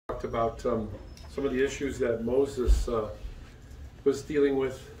talked about some of the issues that Moses was dealing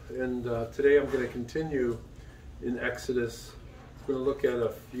with, and today I'm going to continue in Exodus. We're going to look at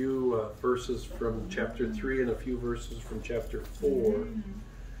a few verses from chapter 3 and a few verses from chapter 4.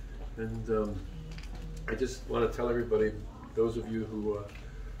 And I just want to tell everybody, those of you who have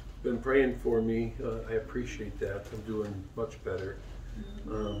been praying for me, I appreciate that. I'm doing much better.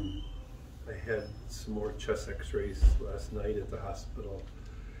 I had some more chest x-rays last night at the hospital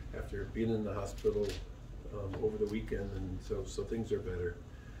after being in the hospital over the weekend, and so things are better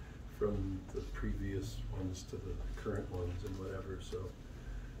from the previous ones to the current ones and whatever. So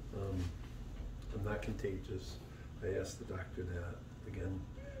I'm not contagious. I asked the doctor that again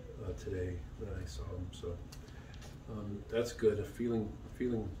today when I saw him. So that's good. I'm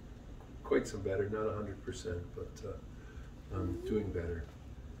feeling quite some better, not 100%, but I'm doing better.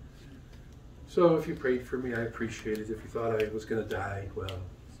 So if you prayed for me, I appreciate it. If you thought I was going to die, well,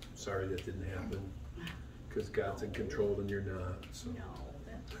 sorry that didn't happen, because God's in control and you're not. So.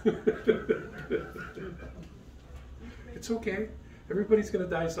 It's okay. Everybody's going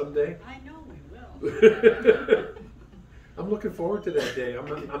to die someday. I know we will. I'm looking forward to that day. I'm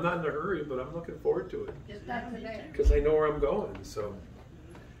not in a hurry, but I'm looking forward to it. Just not today. Because I know where I'm going. So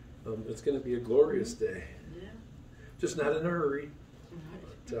it's going to be a glorious day. Yeah. Just not in a hurry.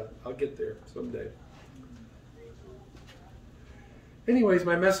 But I'll get there someday. Anyways,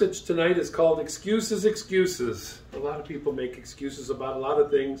 my message tonight is called Excuses, Excuses. A lot of people make excuses about a lot of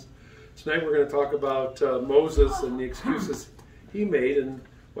things. Tonight we're going to talk about Moses and the excuses he made, and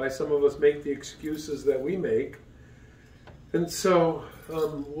why some of us make the excuses that we make. And so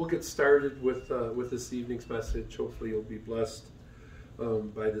we'll get started with this evening's message. Hopefully you'll be blessed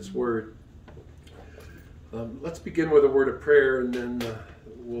by this word. Let's begin with a word of prayer, and then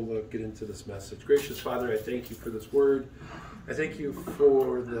we'll get into this message. Gracious Father, I thank you for this word. I thank you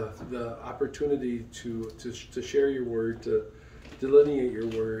for the opportunity to share your word, to delineate your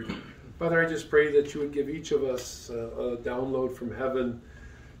word. Father, I just pray that you would give each of us a download from heaven.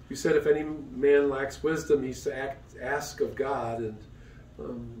 You said if any man lacks wisdom, he's to ask of God, and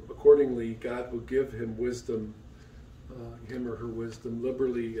accordingly, God will give him wisdom, him or her wisdom,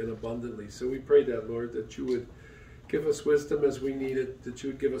 liberally and abundantly. So we pray that, Lord, that you would give us wisdom as we need it, that you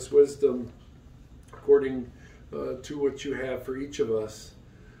would give us wisdom according to what you have for each of us.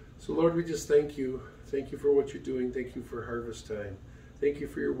 So, Lord, we just thank you. Thank you for what you're doing. Thank you for harvest time. Thank you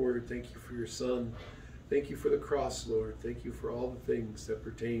for your word. Thank you for your Son. Thank you for the cross, Lord. Thank you for all the things that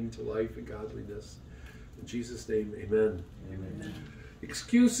pertain to life and godliness. In Jesus' name, amen. Amen.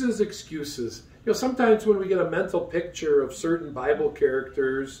 Excuses, excuses. You know, sometimes when we get a mental picture of certain Bible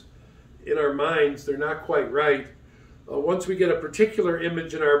characters in our minds, they're not quite right. Once we get a particular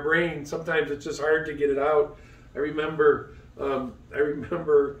image in our brain, sometimes it's just hard to get it out. I remember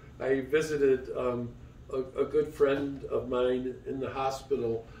I visited a good friend of mine in the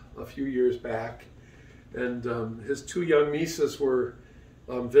hospital a few years back, and his two young nieces were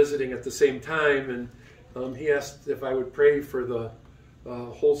visiting at the same time, and he asked if I would pray for the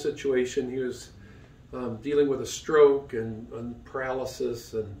whole situation. He was dealing with a stroke and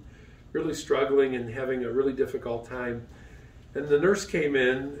paralysis and really struggling and having a really difficult time. And the nurse came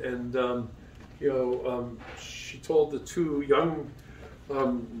in, and she told the two young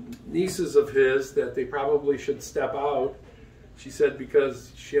nieces of his that they probably should step out. She said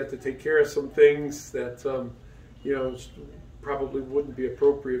because she had to take care of some things that probably wouldn't be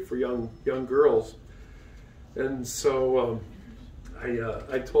appropriate for young girls. And so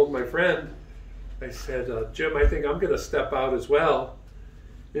I told my friend, I said, Jim, I think I'm going to step out as well.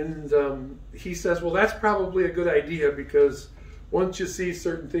 And he says, well, that's probably a good idea, because once you see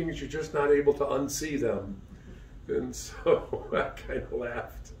certain things, you're just not able to unsee them. And so I kind of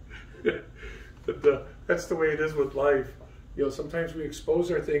laughed. But that's the way it is with life. You know, sometimes we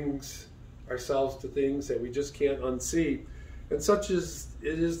expose ourselves to things that we just can't unsee. And such as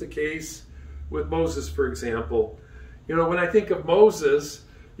it is the case with Moses, for example. You know, when I think of Moses,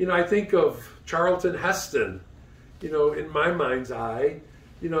 I think of Charlton Heston, in my mind's eye.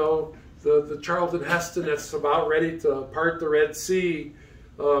 The Charlton Heston that's about ready to part the Red Sea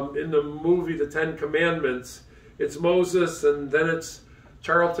in the movie The Ten Commandments. It's Moses, and then it's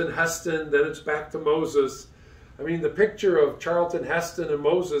Charlton Heston, then it's back to Moses. I mean, the picture of Charlton Heston and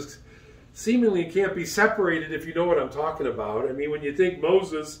Moses seemingly can't be separated, if you know what I'm talking about. I mean, when you think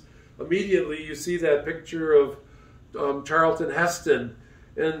Moses, immediately you see that picture of Charlton Heston.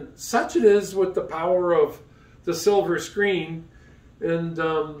 And such it is with the power of the silver screen. And,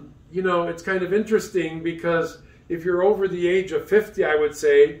 it's kind of interesting, because if you're over the age of 50, I would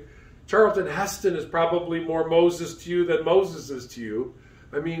say, Charlton Heston is probably more Moses to you than Moses is to you.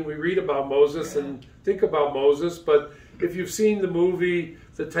 I mean, we read about Moses and think about Moses, but if you've seen the movie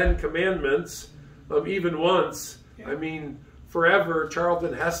The Ten Commandments, even once, I mean, forever,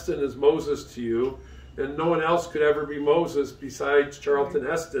 Charlton Heston is Moses to you, and no one else could ever be Moses besides Charlton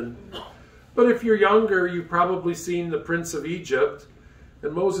Heston. But if you're younger, you've probably seen The Prince of Egypt,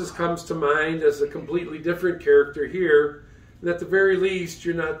 and Moses comes to mind as a completely different character here, and at the very least,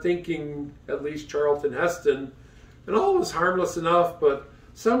 you're not thinking, at least Charlton Heston, and all is harmless enough, but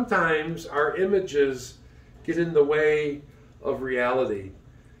sometimes our images get in the way of reality.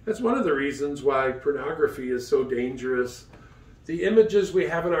 That's one of the reasons why pornography is so dangerous. The images we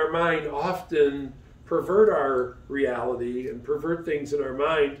have in our mind often pervert our reality and pervert things in our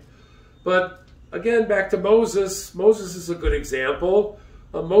mind. But again, back to Moses. Moses is a good example.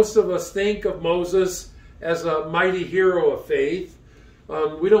 Most of us think of Moses as a mighty hero of faith.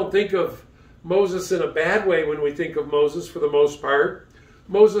 We don't think of Moses in a bad way when we think of Moses for the most part.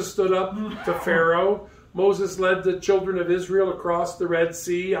 Moses stood up to Pharaoh. Moses led the children of Israel across the Red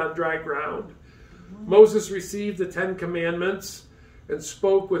Sea on dry ground. Moses received the Ten Commandments and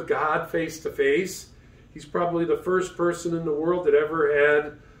spoke with God face to face. He's probably the first person in the world that ever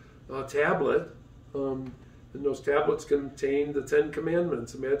had a tablet. And those tablets contained the Ten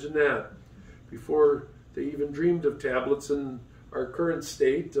Commandments. Imagine that. Before they even dreamed of tablets in our current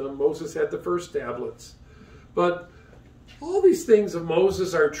state, Moses had the first tablets. But all these things of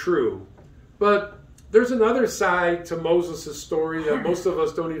Moses are true. But there's another side to Moses' story that most of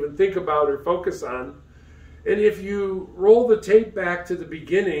us don't even think about or focus on. And if you roll the tape back to the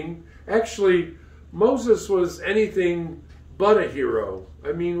beginning, actually, Moses was anything but a hero.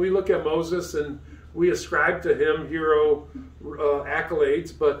 I mean, we look at Moses and we ascribe to him hero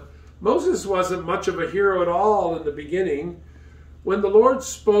accolades, but Moses wasn't much of a hero at all in the beginning. When the Lord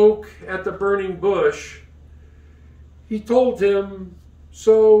spoke at the burning bush, he told him,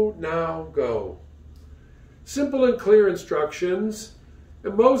 "So now go." Simple and clear instructions.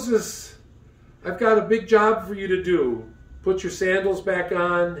 And Moses, I've got a big job for you to do. Put your sandals back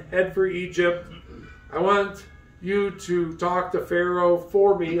on, head for Egypt. I want you to talk to Pharaoh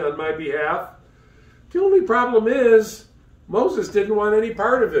for me on my behalf. The only problem is, Moses didn't want any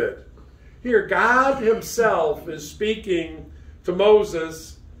part of it. Here, God himself is speaking to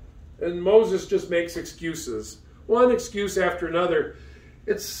Moses, and Moses just makes excuses. One excuse after another.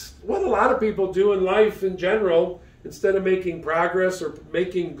 It's what a lot of people do in life in general. Instead of making progress or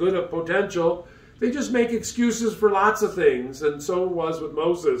making good of potential, they just make excuses for lots of things, and so it was with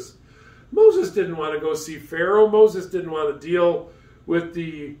Moses. Moses didn't want to go see Pharaoh. Moses didn't want to deal with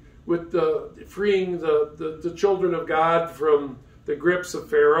the freeing the children of God from the grips of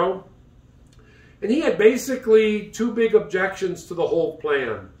Pharaoh. And he had basically two big objections to the whole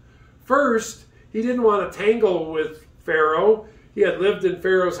plan. First, he didn't want to tangle with Pharaoh. He had lived in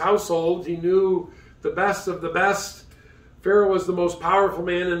Pharaoh's household. He knew the best of the best. Pharaoh was the most powerful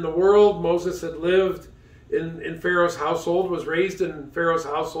man in the world. Moses had lived in Pharaoh's household, was raised in Pharaoh's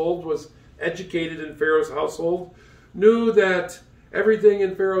household, was educated in Pharaoh's household, knew that everything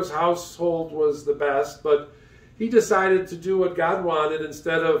in Pharaoh's household was the best, but he decided to do what God wanted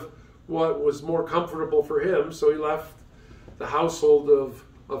instead of what was more comfortable for him, so he left the household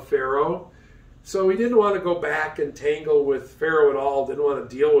of Pharaoh. So he didn't want to go back and tangle with Pharaoh at all, didn't want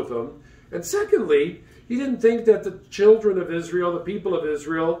to deal with him. And secondly, he didn't think that the children of Israel, the people of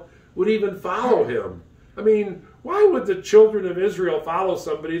Israel, would even follow him. I mean, why would the children of Israel follow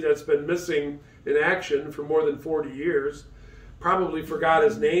somebody that's been missing in action for more than 40 years? Probably forgot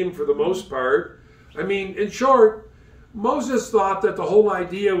his name for the most part. I mean, in short, Moses thought that the whole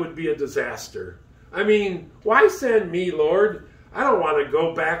idea would be a disaster. I mean, why send me, Lord? I don't want to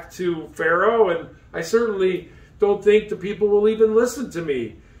go back to Pharaoh, and I certainly don't think the people will even listen to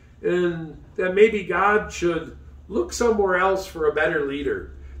me. And that maybe God should look somewhere else for a better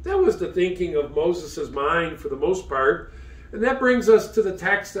leader. That was the thinking of Moses' mind for the most part. And that brings us to the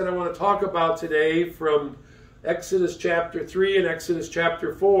text that I want to talk about today from Exodus chapter 3 and Exodus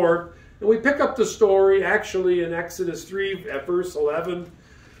chapter 4. And we pick up the story actually in Exodus 3 at verse 11.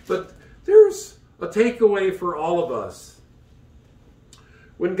 But there's a takeaway for all of us.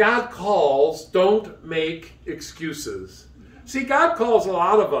 When God calls, don't make excuses. See, God calls a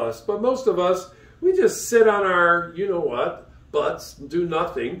lot of us, but most of us, we just sit on our, you know what, butts and do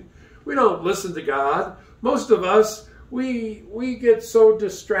nothing. We don't listen to God. Most of us, we get so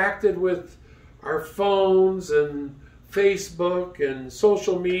distracted with our phones and Facebook and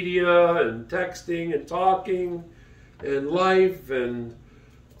social media and texting and talking and life and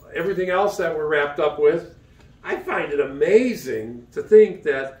everything else that we're wrapped up with. I find it amazing to think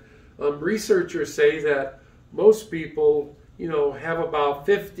that researchers say that most people, have about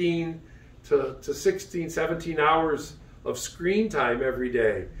 15 to 16, 17 hours of screen time every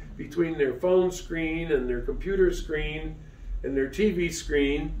day between their phone screen and their computer screen and their TV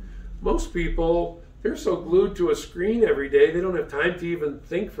screen. Most people, they're so glued to a screen every day, they don't have time to even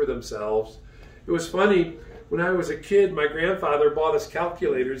think for themselves. It was funny, when I was a kid, my grandfather bought us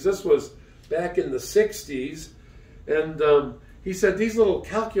calculators. This was back in the 60s. And he said, these little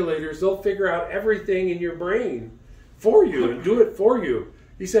calculators, they'll figure out everything in your brain for you and do it for you.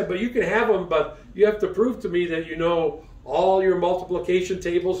 He said, but you can have them, but you have to prove to me that you know all your multiplication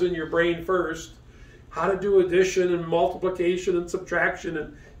tables in your brain first, how to do addition and multiplication and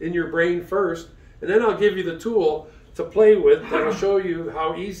subtraction in your brain first, and then I'll give you the tool to play with that'll show you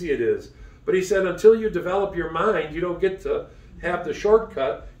how easy it is. But he said, until you develop your mind, you don't get to have the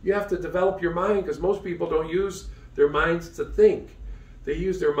shortcut. You have to develop your mind, because most people don't use their minds to think. They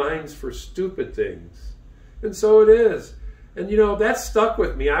use their minds for stupid things. And so it is. And that stuck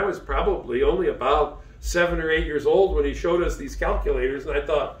with me. I was probably only about 7 or 8 years old when he showed us these calculators, and I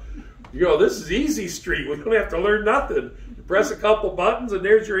thought, this is easy street. We don't have to learn nothing. You press a couple buttons and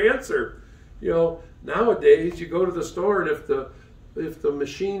there's your answer. Nowadays you go to the store, and if the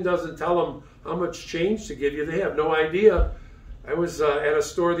machine doesn't tell them how much change to give you, they have no idea. I was at a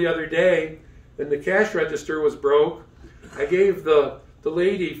store the other day, and the cash register was broke. I gave the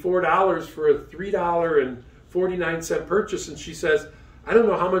lady $4 for a $3.49 purchase, and she says, I don't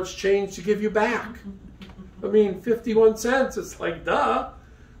know how much change to give you back. I mean, 51 cents. It's like, duh.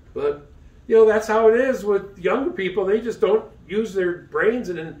 But, that's how it is with younger people. They just don't use their brains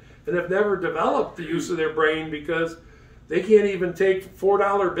and have never developed the use of their brain, because they can't even take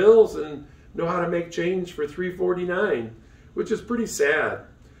 $4 bills and know how to make change for $3.49, which is pretty sad.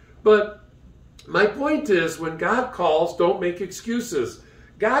 But my point is, when God calls, don't make excuses.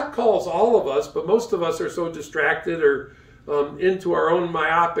 God calls all of us, but most of us are so distracted or into our own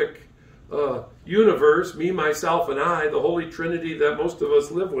myopic universe, me, myself, and I, the Holy Trinity that most of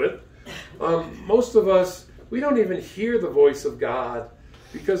us live with. Most of us, we don't even hear the voice of God,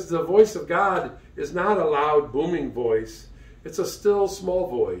 because the voice of God is not a loud, booming voice. It's a still, small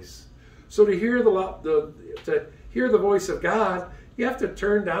voice. So to hear the voice of God, you have to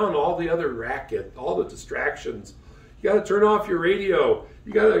turn down all the other racket, all the distractions. You got to turn off your radio.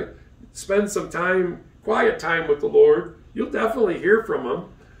 You got to spend some time, quiet time with the Lord. You'll definitely hear from Him.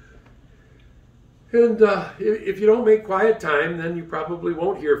 And if you don't make quiet time, then you probably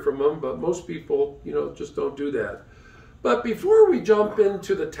won't hear from Him. But most people, just don't do that. But before we jump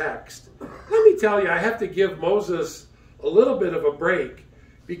into the text, let me tell you, I have to give Moses a little bit of a break,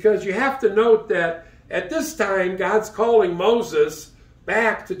 because you have to note that at this time, God's calling Moses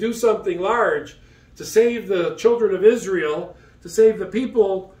back to do something large, to save the children of Israel, to save the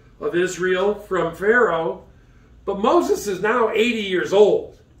people of Israel from Pharaoh. But Moses is now 80 years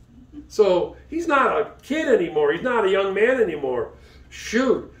old. So he's not a kid anymore. He's not a young man anymore.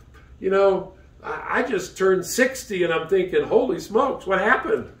 Shoot, I just turned 60 and I'm thinking, holy smokes, what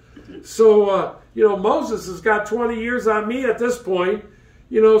happened? So, Moses has got 20 years on me at this point,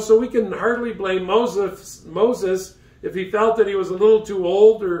 so we can hardly blame Moses if he felt that he was a little too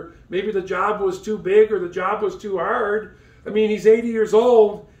old, or maybe the job was too big, or the job was too hard. I mean, he's 80 years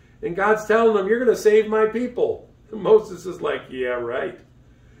old, and God's telling him, you're going to save my people. And Moses is like, yeah, right.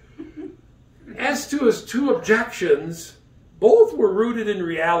 As to his two objections, both were rooted in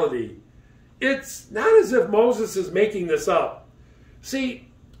reality. It's not as if Moses is making this up. See,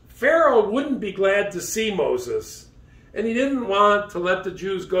 Pharaoh wouldn't be glad to see Moses, and he didn't want to let the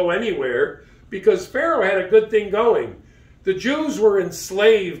Jews go anywhere, because Pharaoh had a good thing going. The Jews were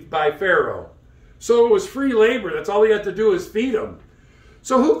enslaved by Pharaoh, so it was free labor. That's all he had to do is feed them.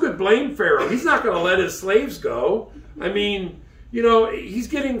 So who could blame Pharaoh? He's not going to let his slaves go. I mean, he's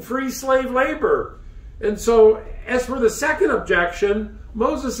getting free slave labor. And so as for the second objection,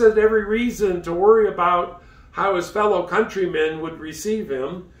 Moses had every reason to worry about how his fellow countrymen would receive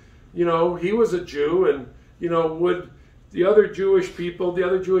him. He was a Jew, and, would the other Jewish people, the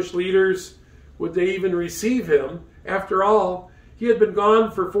other Jewish leaders, would they even receive him? After all, he had been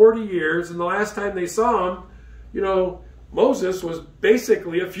gone for 40 years, and the last time they saw him, Moses was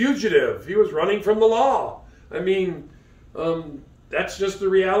basically a fugitive. He was running from the law. I mean, that's just the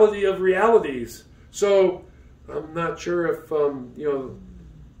reality of realities. So I'm not sure if,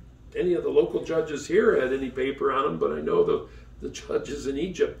 any of the local judges here had any paper on him, but I know the judges in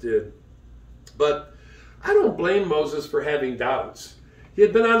Egypt did. But I don't blame Moses for having doubts. He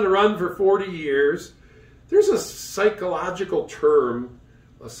had been on the run for 40 years. There's a psychological term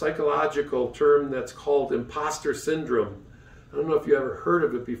that's called imposter syndrome. I don't know if you ever heard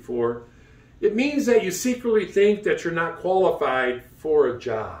of it before. It means that you secretly think that you're not qualified for a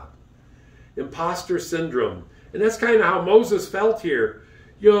job. Imposter syndrome. And that's kind of how Moses felt here.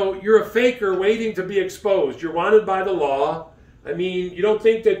 You know, you're a faker waiting to be exposed. You're wanted by the law. I mean, you don't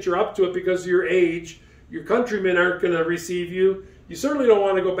think that you're up to it because of your age. Your countrymen aren't going to receive you. You certainly don't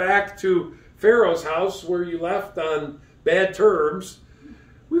want to go back to Pharaoh's house where you left on bad terms.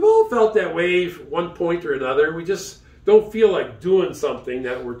 We've all felt that way at one point or another. We just don't feel like doing something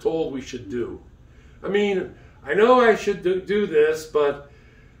that we're told we should do. I mean, I know I should do this, but,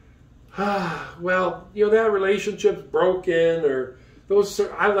 well, you know, that relationship's broken, or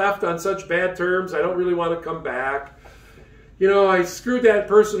I left on such bad terms, I don't really want to come back. You know, I screwed that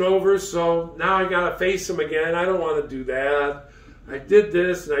person over, so now I got to face him again. I don't want to do that. I did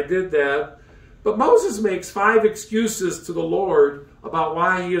this and I did that. But Moses makes 5 excuses to the Lord about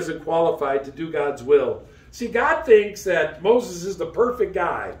why he isn't qualified to do God's will. See, God thinks that Moses is the perfect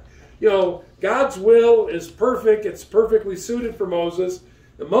guy. You know, God's will is perfect. It's perfectly suited for Moses.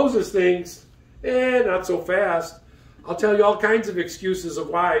 And Moses thinks, not so fast. I'll tell you all kinds of excuses of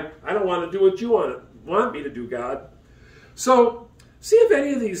why I don't want to do what you want me to do, God. So, see if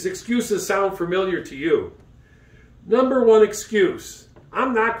any of these excuses sound familiar to you. Number 1 excuse,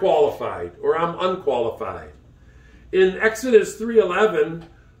 I'm not qualified, or I'm unqualified. In Exodus 3:11,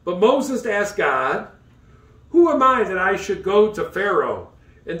 but Moses asked God, who am I that I should go to Pharaoh,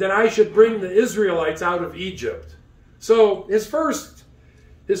 and that I should bring the Israelites out of Egypt? So his first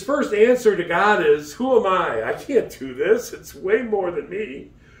answer to God is, who am I? I can't do this. It's way more than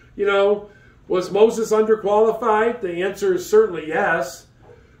me. You know, was Moses underqualified? The answer is certainly yes.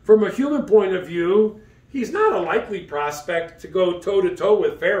 From a human point of view, he's not a likely prospect to go toe-to-toe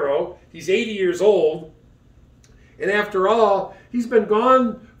with Pharaoh. He's 80 years old. And after all, he's been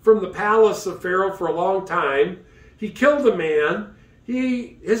gone from the palace of Pharaoh for a long time. He killed a man.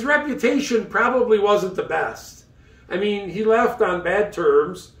 His reputation probably wasn't the best. I mean, he left on bad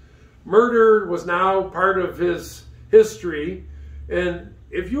terms. Murder was now part of his history. And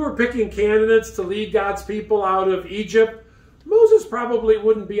if you were picking candidates to lead God's people out of Egypt, Moses probably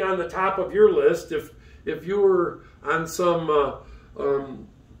wouldn't be on the top of your list if you were on some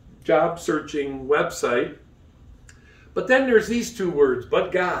job searching website. But then there's these 2 words,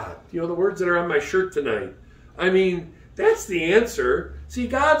 but God. You know, the words that are on my shirt tonight. I mean, that's the answer. See,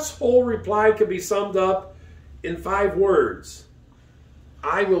 God's whole reply can be summed up in 5 words.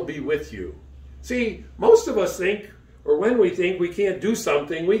 I will be with you. See, most of us think, or when we think we can't do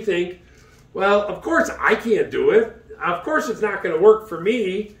something, we think, well, of course I can't do it. Of course it's not going to work for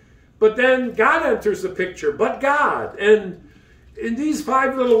me. But then God enters the picture, but God. And in these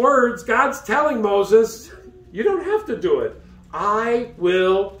 5 little words, God's telling Moses, you don't have to do it. I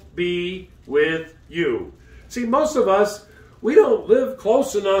will be with you. See, most of us, we don't live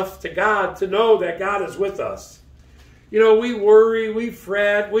close enough to God to know that God is with us. You know, we worry, we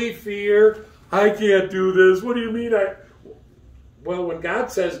fret, we fear. I can't do this. What do you mean? Well, when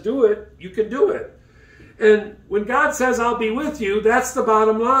God says do it, you can do it. And when God says I'll be with you, that's the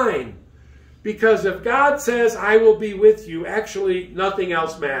bottom line. Because if God says I will be with you, actually nothing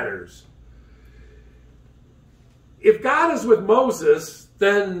else matters. If God is with Moses,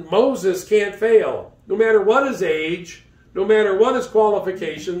 then Moses can't fail. No matter what his age, no matter what his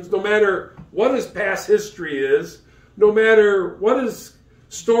qualifications, no matter what his past history is, no matter what his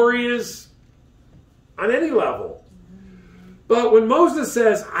story is on any level. But when Moses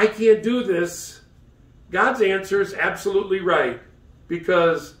says, I can't do this, God's answer is absolutely right.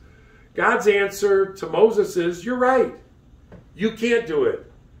 Because God's answer to Moses is, you're right. You can't do it,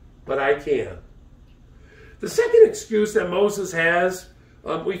 but I can. The second excuse that Moses has,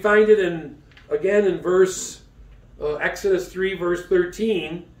 we find it again in Exodus 3, verse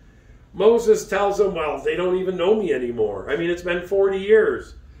 13. Moses tells them, well, they don't even know me anymore. I mean, it's been 40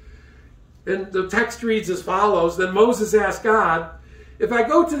 years. And the text reads as follows. Then Moses asked God, if I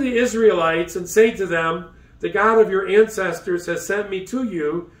go to the Israelites and say to them, the God of your ancestors has sent me to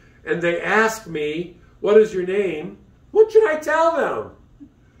you, and they ask me, what is your name? What should I tell them?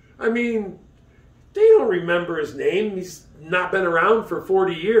 I mean, they don't remember his name. He's not been around for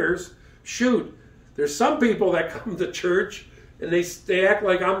 40 years. Shoot, there's some people that come to church and they act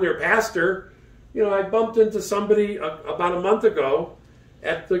like I'm their pastor. You know, I bumped into somebody about a month ago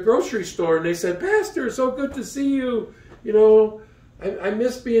at the grocery store, and they said, Pastor, so good to see you. You know, I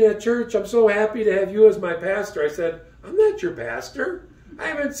miss being at church. I'm so happy to have you as my pastor. I said, I'm not your pastor. I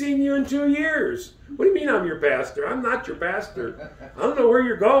haven't seen you in 2 years. What do you mean I'm your pastor? I'm not your pastor. I don't know where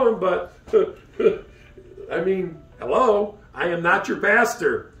you're going, but I mean, hello, I am not your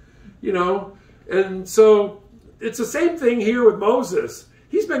pastor. You know, and so it's the same thing here with Moses.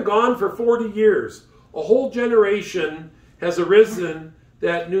 He's been gone for 40 years. A whole generation has arisen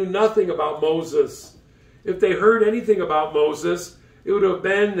that knew nothing about Moses. If they heard anything about Moses, it would have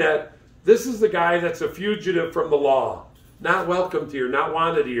been that this is the guy that's a fugitive from the law. Not welcomed here, not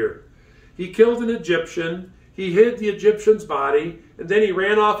wanted here. He killed an Egyptian. He hid the Egyptian's body, and then he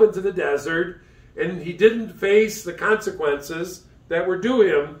ran off into the desert, and he didn't face the consequences that were due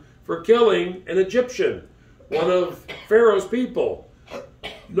him for killing an Egyptian, one of Pharaoh's people.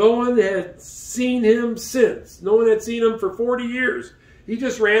 No one had seen him since. No one had seen him for 40 years. He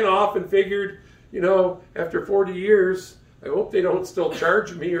just ran off and figured, you know, after 40 years, I hope they don't still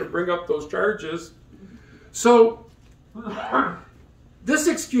charge me or bring up those charges. So this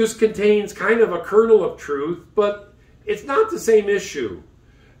excuse contains kind of a kernel of truth, but it's not the same issue.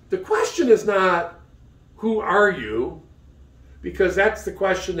 The question is not, who are you? Because that's the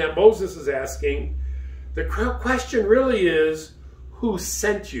question that Moses is asking. The question really is, who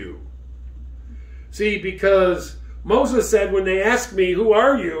sent you? See, because Moses said, when they ask me, who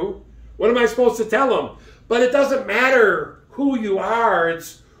are you? What am I supposed to tell them? But it doesn't matter who you are,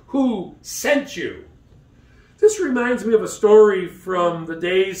 it's who sent you. This reminds me of a story from the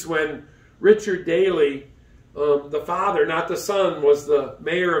days when Richard Daley, the father, not the son, was the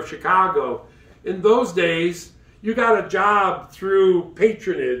mayor of Chicago. In those days, you got a job through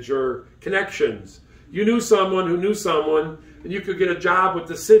patronage or connections. You knew someone who knew someone, and you could get a job with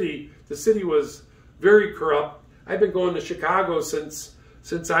the city. The city was very corrupt. I've been going to Chicago since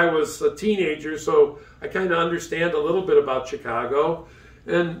I was a teenager, so I kind of understand a little bit about Chicago.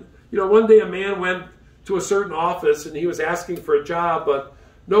 And, you know, one day a man went to a certain office, and he was asking for a job, but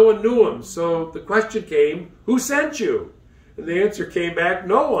no one knew him. So the question came, who sent you? And the answer came back,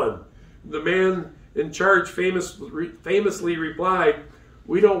 no one. The man in charge famously replied,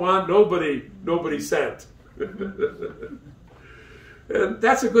 we don't want nobody sent. And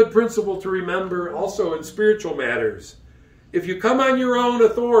that's a good principle to remember also in spiritual matters. If you come on your own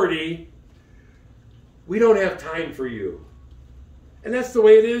authority, we don't have time for you. And that's the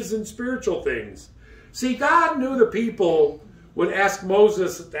way it is in spiritual things. See, God knew the people would ask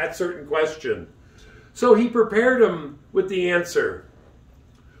Moses that certain question. So he prepared them with the answer.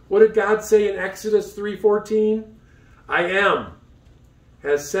 What did God say in Exodus 3:14? I am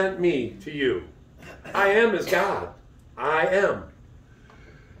has sent me to you. I am is God. I am.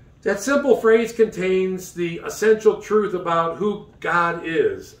 That simple phrase contains the essential truth about who God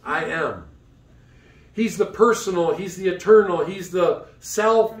is. I am. He's the personal, he's the eternal, he's the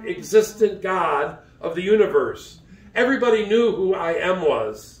self-existent God of the universe. Everybody knew who I am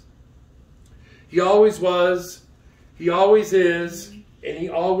was. He always was, he always is, and he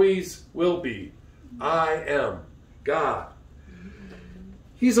always will be. I am God.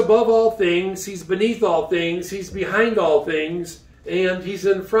 He's above all things, he's beneath all things, he's behind all things, and he's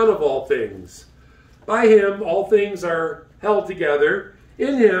in front of all things. By him, all things are held together.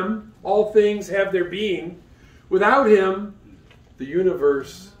 In him, all things have their being. Without him, the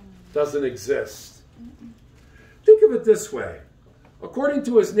universe doesn't exist. Think of it this way. According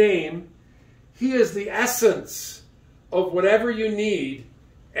to his name, he is the essence of whatever you need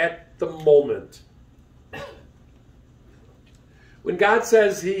at the moment. When God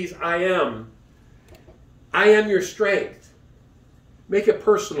says I am your strength. Make it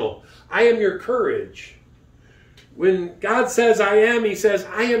personal. I am your courage. When God says I am, he says,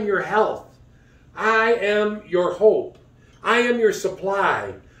 I am your health. I am your hope. I am your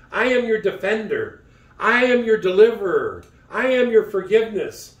supply. I am your defender. I am your deliverer. I am your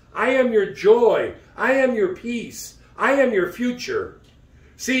forgiveness. I am your joy. I am your peace. I am your future.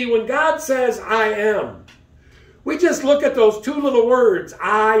 See, when God says I am, we just look at those two little words,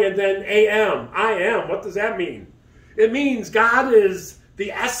 I and then am. I am. What does that mean? It means God is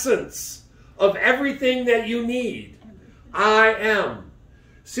the essence of everything that you need. I am.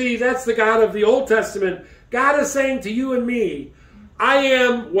 See, that's the God of the Old Testament. God is saying to you and me, I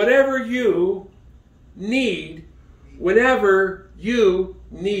am whatever you need whenever you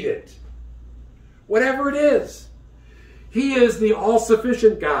need it. Whatever it is. He is the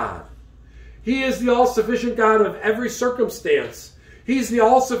all-sufficient God. He is the all-sufficient God of every circumstance. He's the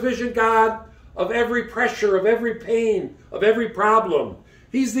all-sufficient God of every pressure, of every pain, of every problem.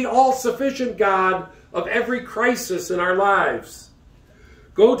 He's the all-sufficient God of every crisis in our lives.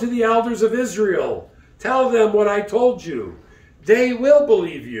 Go to the elders of Israel. Tell them what I told you. They will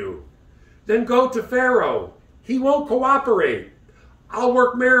believe you. Then go to Pharaoh. He won't cooperate. I'll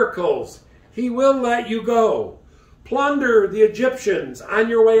work miracles. He will let you go. Plunder the Egyptians on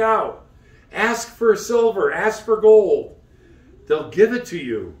your way out. Ask for silver. Ask for gold. They'll give it to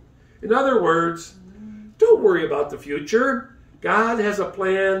you. In other words, don't worry about the future. God has a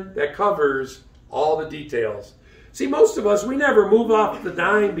plan that covers all the details. See, most of us, we never move off the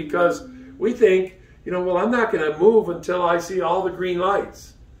dime because we think, well, I'm not going to move until I see all the green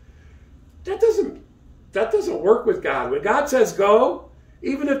lights. That doesn't work with God. When God says go,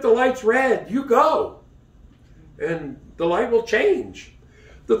 even if the light's red, you go. And the light will change.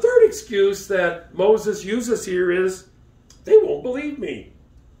 The third excuse that Moses uses here is, they won't believe me.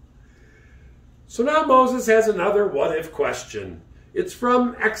 So now Moses has another what-if question. It's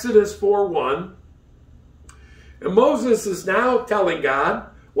from Exodus 4:1. And Moses is now telling God,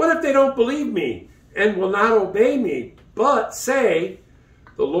 what if they don't believe me and will not obey me, but say,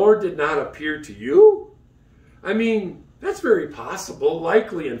 the Lord did not appear to you? I mean, that's very possible,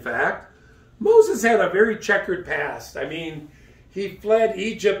 likely in fact. Moses had a very checkered past. I mean, he fled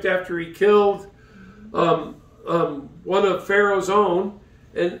Egypt after he killed one of Pharaoh's own.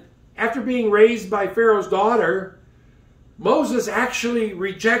 And after being raised by Pharaoh's daughter, Moses actually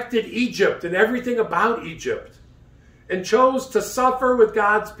rejected Egypt and everything about Egypt and chose to suffer with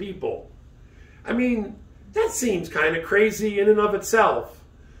God's people. I mean, that seems kind of crazy in and of itself.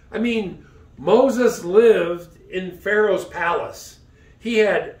 I mean, Moses lived in Pharaoh's palace. He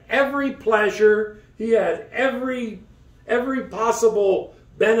had every pleasure. He had every possible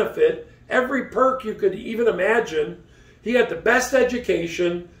benefit, every perk you could even imagine. He had the best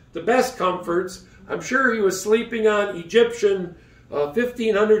education, the best comforts. I'm sure he was sleeping on Egyptian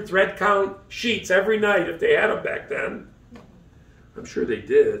 1,500 thread count sheets every night if they had them back then. I'm sure they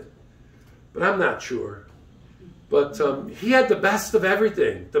did, but I'm not sure. But he had the best of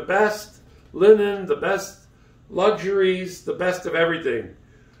everything, the best linen, the best luxuries, the best of everything.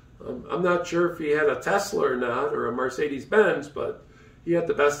 I'm not sure if he had a Tesla or not, or a Mercedes-Benz, but he had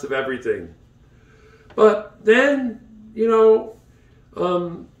the best of everything. But then,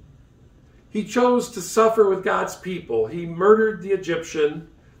 he chose to suffer with God's people. He murdered the Egyptian,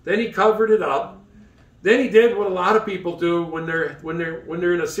 then he covered it up. Then he did what a lot of people do when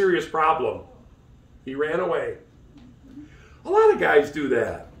they're in a serious problem. He ran away. A lot of guys do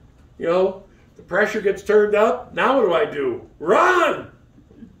that. The pressure gets turned up. Now what do? Run!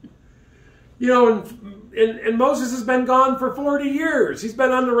 And Moses has been gone for 40 years. He's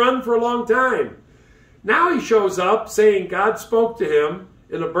been on the run for a long time. Now he shows up saying God spoke to him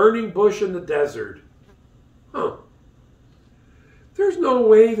in a burning bush in the desert. There's no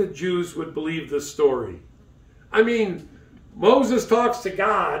way the Jews would believe this story. I mean, Moses talks to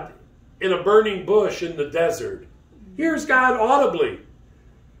God in a burning bush in the desert. Hears God audibly.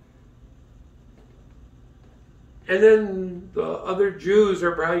 And then the other Jews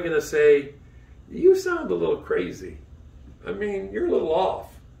are probably going to say, you sound a little crazy. I mean, you're a little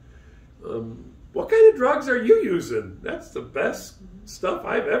off. What kind of drugs are you using? That's the best stuff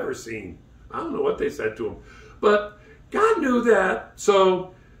I've ever seen. I don't know what they said to him. But God knew that.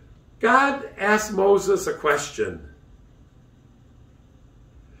 So God asked Moses a question.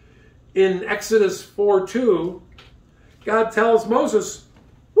 In Exodus 4:2, God tells Moses,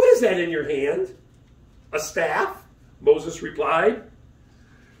 what is that in your hand? A staff? Moses replied.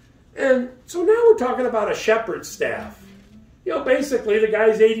 And so now we're talking about a shepherd's staff. Basically the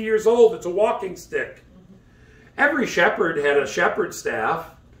guy's 80 years old. It's a walking stick. Every shepherd had a shepherd's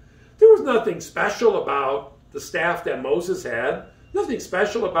staff. There was nothing special about the staff that Moses had. Nothing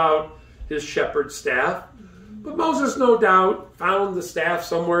special about his shepherd's staff. But Moses, no doubt, found the staff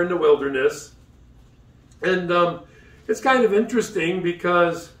somewhere in the wilderness. And it's kind of interesting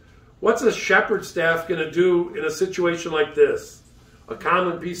because what's a shepherd's staff going to do in a situation like this? A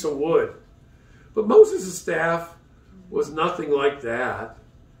common piece of wood. But Moses' staff was nothing like that.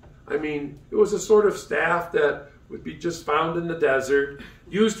 I mean, it was a sort of staff that would be just found in the desert,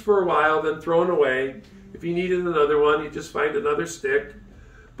 used for a while, then thrown away. If he needed another one, he'd just find another stick.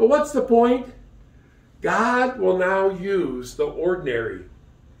 But what's the point? God will now use the ordinary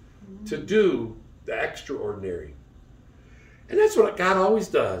to do the extraordinary. And that's what God always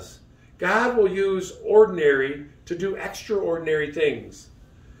does. God will use ordinary to do extraordinary things.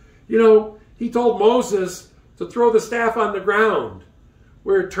 He told Moses to throw the staff on the ground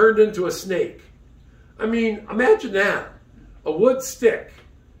where it turned into a snake. I mean, imagine that. A wood stick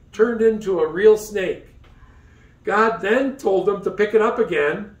turned into a real snake. God then told him to pick it up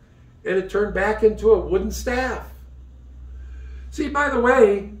again, and it turned back into a wooden staff. See, by the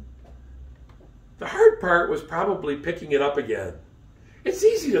way, the hard part was probably picking it up again. It's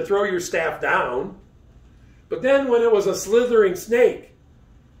easy to throw your staff down, but then when it was a slithering snake,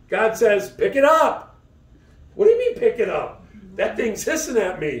 God says, pick it up. What do you mean pick it up? That thing's hissing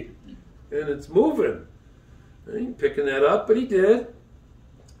at me, and it's moving. I ain't picking that up, but he did.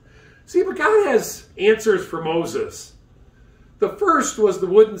 See, but God has answers for Moses. The first was the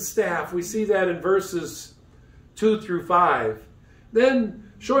wooden staff. We see that in verses 2 through 5.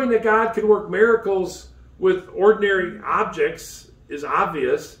 Then showing that God can work miracles with ordinary objects is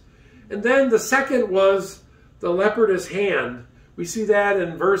obvious. And then the second was the leprous hand. We see that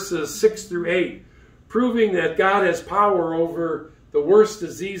in verses 6 through 8, proving that God has power over the worst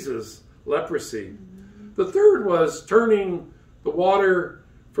diseases, leprosy. The third was turning the water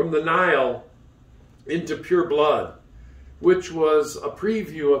from the Nile into pure blood, which was a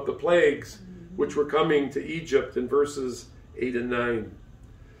preview of the plagues which were coming to Egypt in verses 8 and 9.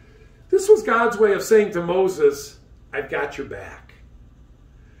 This was God's way of saying to Moses, I've got your back.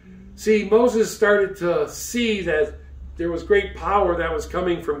 See, Moses started to see that there was great power that was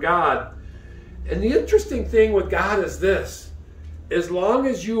coming from God. And the interesting thing with God is this: as long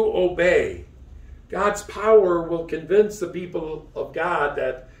as you obey, God's power will convince the people of God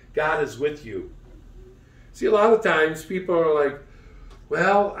that God is with you. See, a lot of times people are like,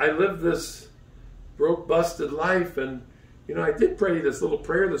 well, I lived this broke, busted life, and I did pray this little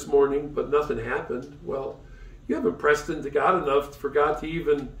prayer this morning, but nothing happened. Well, you haven't pressed into God enough for God to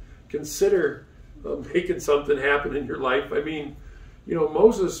even consider making something happen in your life. I mean,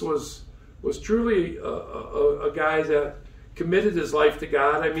 Moses was truly a guy that committed his life to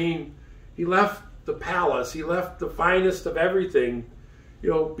God. I mean, he left the palace, he left the finest of everything,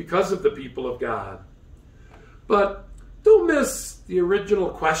 because of the people of God. But don't miss the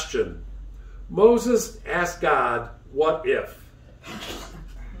original question. Moses asked God, what if?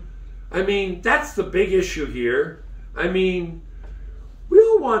 I mean, that's the big issue here. I mean, we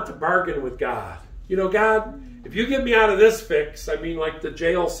all want to bargain with God. God, if you get me out of this fix, I mean, like the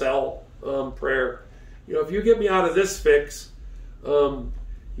jail cell prayer, if you get me out of this fix, I'll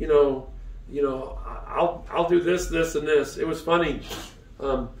do this, this, and this. It was funny.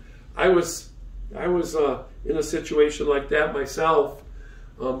 I was in a situation like that myself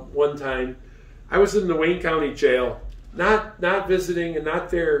one time. I was in the Wayne County Jail, not visiting and not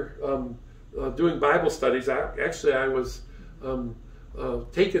there doing Bible studies. I was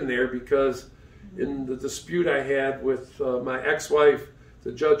taken there because in the dispute I had with my ex-wife,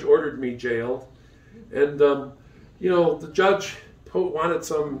 the judge ordered me jailed. And, the judge wanted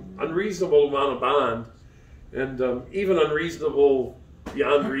some unreasonable amount of bond, and even unreasonable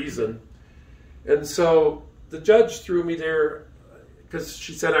beyond reason. And so the judge threw me there because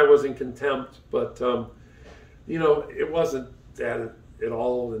she said I was in contempt, but, it wasn't that at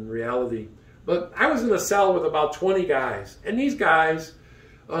all in reality. But I was in a cell with about 20 guys, and these guys,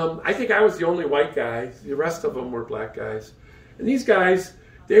 I think I was the only white guy. The rest of them were black guys. And these guys,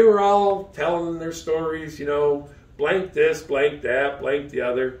 they were all telling their stories, blank this, blank that, blank the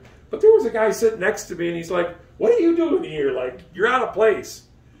other. But there was a guy sitting next to me, and he's like, what are you doing here? Like, you're out of place.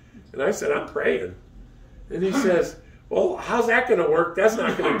 And I said, I'm praying. And he says, well, how's that going to work? That's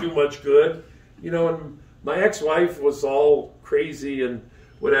not going to do much good. And my ex-wife was all crazy and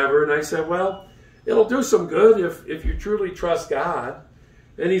whatever. And I said, well, it'll do some good if you truly trust God.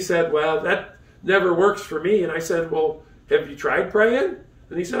 And he said, well, that never works for me. And I said, well, have you tried praying?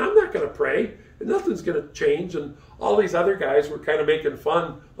 And he said, I'm not going to pray, and nothing's going to change. And all these other guys were kind of making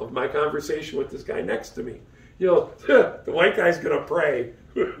fun of my conversation with this guy next to me. The white guy's going to pray.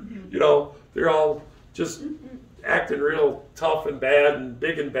 They're all just acting real tough and bad and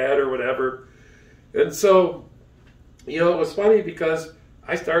big and bad or whatever. And so, it was funny because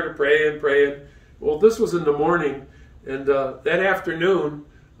I started praying. Well, this was in the morning, and that afternoon,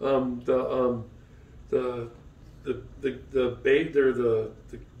 the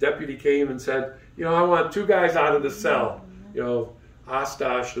deputy came and said, I want 2 guys out of the cell,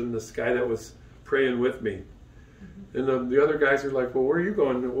 Ostosh and this guy that was praying with me. And the other guys are like, well, where are you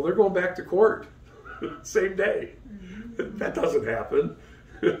going? Well, they're going back to court. Same day. That doesn't happen.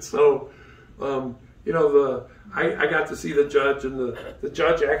 So, I got to see the judge, and the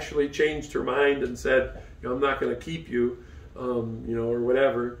judge actually changed her mind and said, I'm not going to keep you, or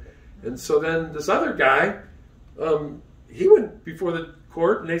whatever. And so then this other guy, he went before the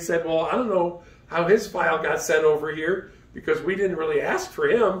court, and they said, well, I don't know how his file got sent over here because we didn't really ask for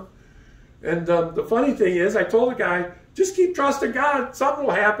him. And the funny thing is, I told the guy, just keep trusting God. Something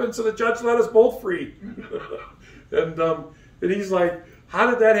will happen. So the judge let us both free. and he's like, how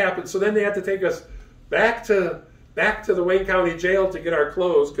did that happen? So then they had to take us back to the Wayne County Jail to get our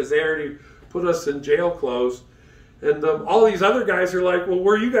clothes because they already put us in jail clothes. And all these other guys are like, well,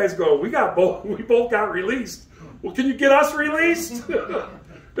 where are you guys going? We both got released. Well, can you get us released?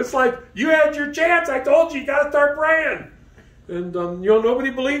 It's like, you had your chance. I told you got to start praying. And,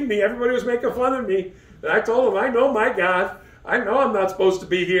 nobody believed me. Everybody was making fun of me. And I told them, I know my God. I know I'm not supposed to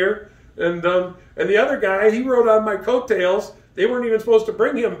be here. And the other guy, he rode on my coattails they weren't even supposed to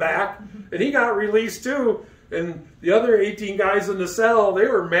bring him back, and he got released too. And the other 18 guys in the cell, they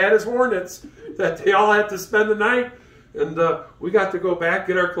were mad as hornets that they all had to spend the night. And we got to go back,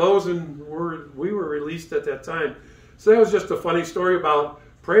 get our clothes, and we were released at that time. So that was just a funny story about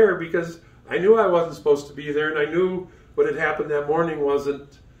prayer, because I knew I wasn't supposed to be there, and I knew what had happened that morning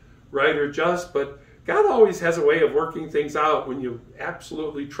wasn't right or just. But God always has a way of working things out when you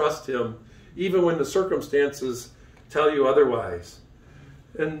absolutely trust him, even when the circumstances tell you otherwise.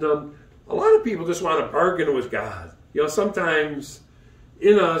 And a lot of people just want to bargain with God. You know, sometimes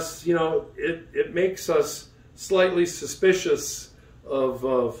in us, you know, it makes us slightly suspicious of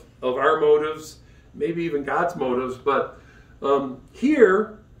our motives, maybe even God's motives. But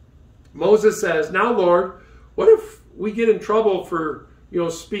here, Moses says, now, Lord, what if we get in trouble for, you know,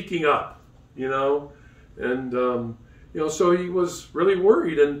 speaking up, you know? And, you know, so he was really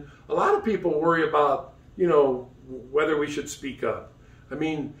worried. And a lot of people worry about, you know, whether we should speak up. I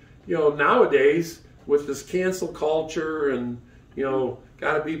mean, you know, nowadays with this cancel culture and, you know,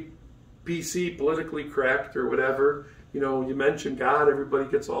 got to be PC, politically correct or whatever, you know, you mention God, everybody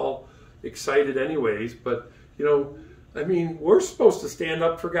gets all excited anyways. But, you know, I mean, we're supposed to stand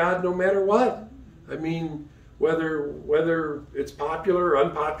up for God no matter what. I mean, whether it's popular or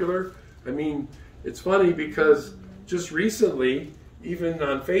unpopular. I mean, it's funny because just recently, even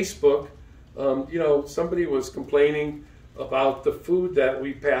on Facebook, you know, somebody was complaining about the food that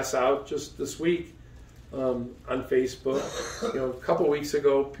we pass out just this week on Facebook. You know, a couple weeks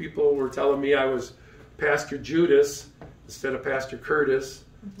ago, people were telling me I was Pastor Judas instead of Pastor Curtis.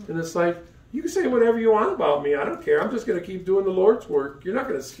 And it's like, you can say whatever you want about me. I don't care. I'm just going to keep doing the Lord's work. You're not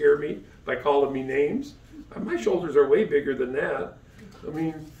going to scare me by calling me names. My shoulders are way bigger than that. I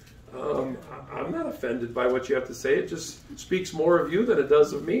mean, I'm not offended by what you have to say. It just speaks more of you than it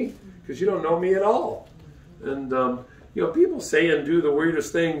does of me, because you don't know me at all. And, you know, people say and do the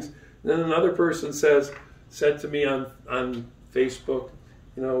weirdest things. And then another person said to me on Facebook,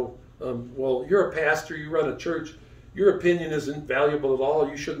 you know, well, you're a pastor, you run a church. Your opinion isn't valuable at all.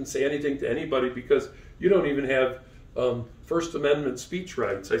 You shouldn't say anything to anybody because you don't even have First Amendment speech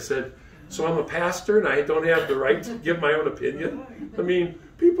rights. I said, so I'm a pastor and I don't have the right to give my own opinion? I mean,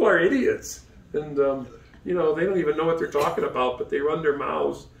 people are idiots. And, you know, they don't even know what they're talking about, but they run their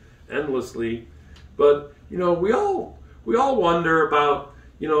mouths endlessly. But, you know, we all wonder about,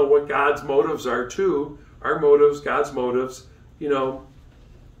 you know, what God's motives are too. Our motives, God's motives. You know,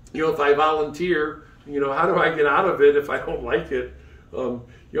 if I volunteer, you know, how do I get out of it if I don't like it? You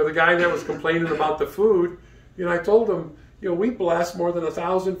know, the guy that was complaining about the food, you know, I told him, you know, we bless more than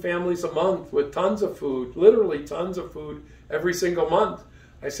 1,000 families a month with tons of food, literally tons of food every single month.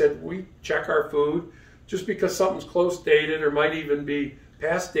 I said, we check our food. Just because something's close dated or might even be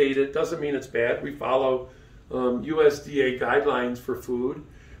past dated doesn't mean it's bad. We follow USDA guidelines for food.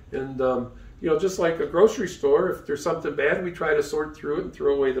 And, you know, just like a grocery store, if there's something bad, we try to sort through it and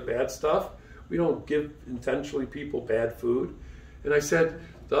throw away the bad stuff. We don't give intentionally people bad food. And I said,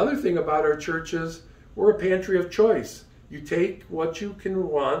 the other thing about our church is we're a pantry of choice. You take what you can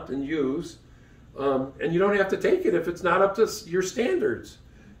want and use, and you don't have to take it if it's not up to your standards.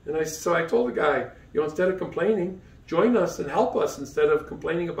 And so I told the guy, you know, instead of complaining, join us and help us instead of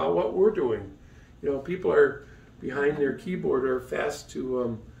complaining about what we're doing. You know, people are behind their keyboard are fast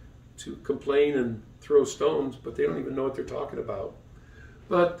to complain and throw stones, but they don't even know what they're talking about.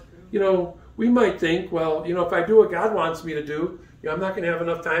 But, you know, we might think, well, you know, if I do what God wants me to do, you know, I'm not going to have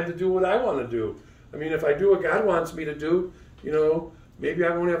enough time to do what I want to do. I mean, if I do what God wants me to do, you know, maybe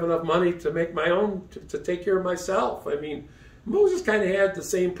I won't have enough money to make my own, to take care of myself. I mean, Moses kind of had the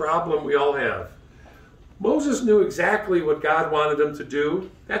same problem we all have. Moses knew exactly what God wanted him to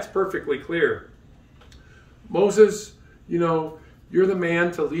do. That's perfectly clear. Moses, you know, you're the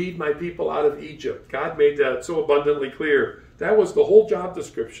man to lead my people out of Egypt. God made that so abundantly clear. That was the whole job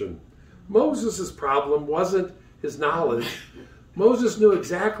description. Moses' problem wasn't his knowledge. Moses knew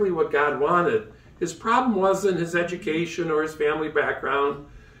exactly what God wanted. His problem wasn't his education or his family background.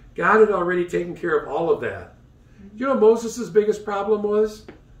 God had already taken care of all of that. You know, Moses' biggest problem was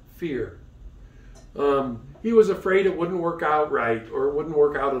fear. He was afraid it wouldn't work out right, or it wouldn't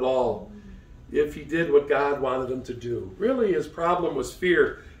work out at all if he did what God wanted him to do. Really, his problem was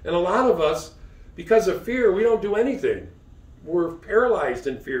fear. And a lot of us, because of fear, we don't do anything. We're paralyzed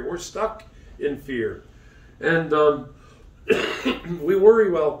in fear. We're stuck in fear. And we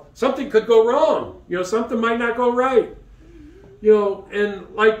worry, well, something could go wrong. You know, something might not go right. You know, and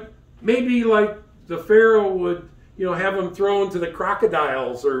maybe the Pharaoh would, you know, have him thrown to the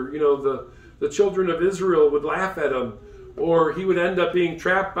crocodiles, or, you know, the children of Israel would laugh at him, or he would end up being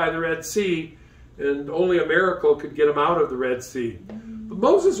trapped by the Red Sea, and only a miracle could get him out of the Red Sea. But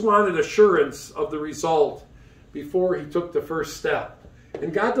Moses wanted assurance of the result before he took the first step.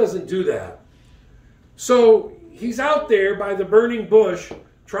 And God doesn't do that. So he's out there by the burning bush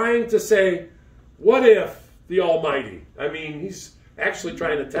trying to say, what if the Almighty? I mean, he's actually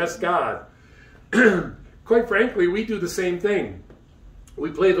trying to test God. Quite frankly, we do the same thing. We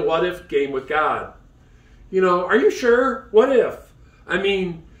play the what if game with God. You know, are you sure? What if? I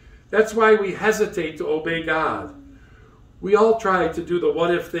mean, that's why we hesitate to obey God. We all try to do the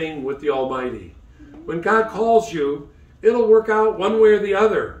what if thing with the Almighty. When God calls you, it'll work out one way or the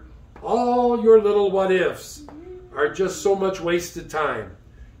other. All your little what ifs are just so much wasted time.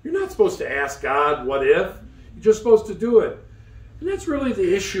 You're not supposed to ask God, what if? You're just supposed to do it. And that's really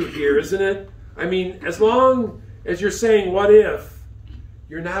the issue here, isn't it? I mean, as long as you're saying, what if,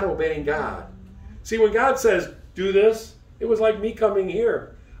 you're not obeying God. See, when God says, do this, it was like me coming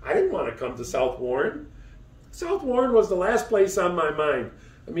here. I didn't want to come to South Warren. South Warren was the last place on my mind.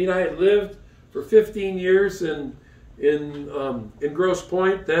 I mean, I had lived for 15 years in Grosse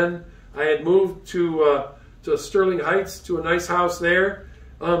Pointe. Then I had moved to Sterling Heights, to a nice house there.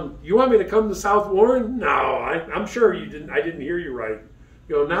 You want me to come to South Warren? No, I'm sure you didn't. I didn't hear you right.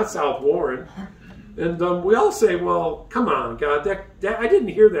 You know, not South Warren. And we all say, well, come on, God, that I didn't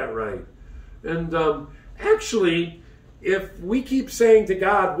hear that right. And actually, if we keep saying to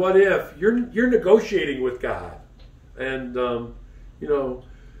God, what if, you're negotiating with God. And, you know,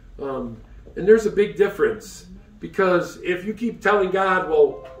 and there's a big difference. Because if you keep telling God,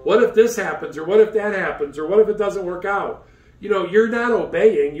 well, what if this happens, or what if that happens, or what if it doesn't work out? You know, you're not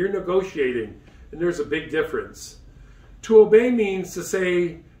obeying, you're negotiating. And there's a big difference. To obey means to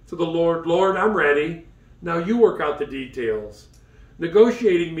say to the Lord, Lord, I'm ready. Now you work out the details.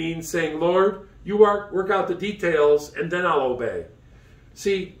 Negotiating means saying, Lord, you work out the details, and then I'll obey.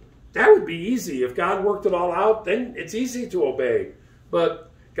 See, that would be easy. If God worked it all out, then it's easy to obey.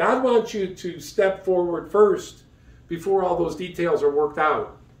 But God wants you to step forward first before all those details are worked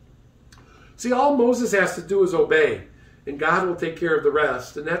out. See, all Moses has to do is obey, and God will take care of the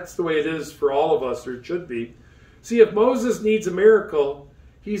rest. And that's the way it is for all of us, or it should be. See, if Moses needs a miracle,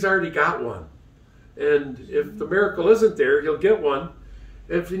 he's already got one. And if the miracle isn't there, he'll get one.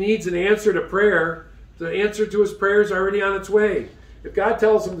 If he needs an answer to prayer, the answer to his prayer is already on its way. If God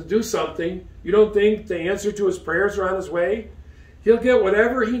tells him to do something, you don't think the answer to his prayers are on his way? He'll get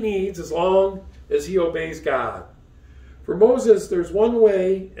whatever he needs as long as he obeys God. For Moses, there's one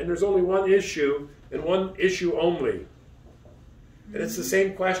way, and there's only one issue, and one issue only. And it's the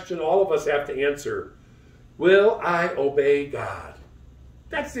same question all of us have to answer. Will I obey God?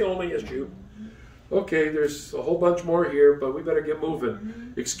 That's the only issue. Okay, there's a whole bunch more here, but we better get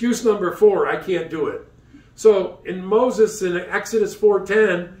moving. Excuse number 4, I can't do it. So in Moses, in Exodus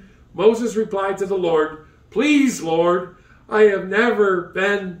 4:10, Moses replied to the Lord, please, Lord, I have never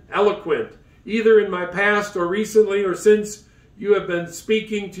been eloquent, either in my past or recently or since you have been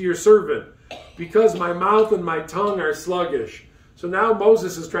speaking to your servant, because my mouth and my tongue are sluggish. So now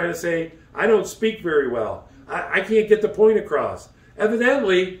Moses is trying to say, I don't speak very well. I can't get the point across.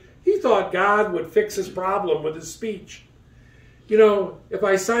 Evidently, he thought God would fix his problem with his speech. You know, if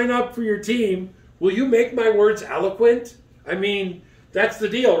I sign up for your team, will you make my words eloquent? I mean, that's the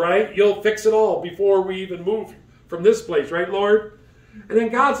deal, right? You'll fix it all before we even move from this place, right, Lord? And then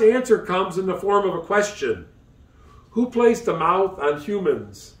God's answer comes in the form of a question. Who placed a mouth on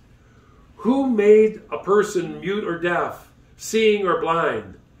humans? Who made a person mute or deaf, seeing or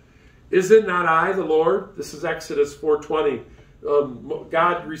blind? Is it not I, the Lord? This is Exodus 4:20.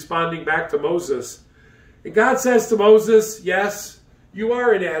 God responding back to Moses. And God says to Moses, yes, you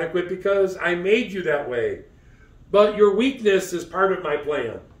are inadequate because I made you that way. But your weakness is part of my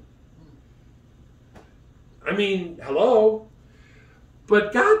plan. I mean, hello?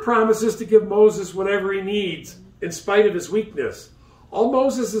 But God promises to give Moses whatever he needs in spite of his weakness. All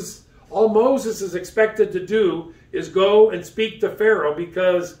Moses is expected to do is go and speak to Pharaoh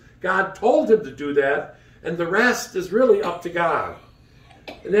because God told him to do that, and the rest is really up to God.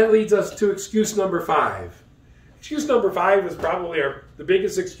 And that leads us to excuse number 5. Excuse number 5 is probably the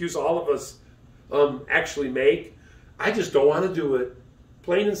biggest excuse all of us actually make. I just don't want to do it.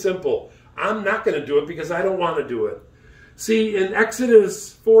 Plain and simple. I'm not going to do it because I don't want to do it. See, in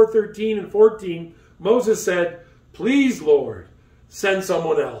Exodus 4:13 and 14, Moses said, please, Lord, send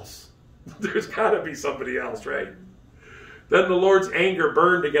someone else. There's got to be somebody else, right? Then the Lord's anger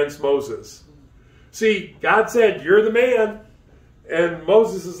burned against Moses. See, God said, you're the man. And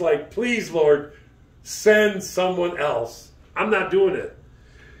Moses is like, please, Lord, send someone else. I'm not doing it.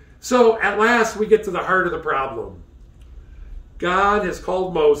 So at last we get to the heart of the problem. God has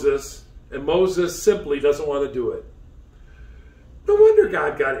called Moses And Moses simply doesn't want to do it. No wonder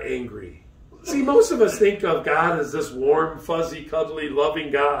God got angry. See, most of us think of God as this warm, fuzzy, cuddly,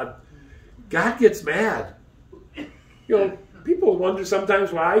 loving God. God gets mad. People wonder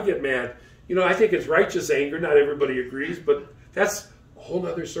sometimes why I get mad. I think it's righteous anger. Not everybody agrees, but that's a whole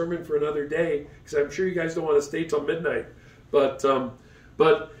other sermon for another day, because I'm sure you guys don't want to stay till midnight. But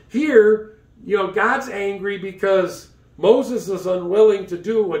here, God's angry because Moses is unwilling to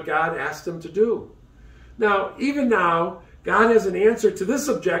do what God asked him to do. Now, even now, God has an answer to this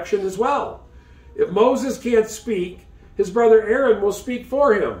objection as well. If Moses can't speak, his brother Aaron will speak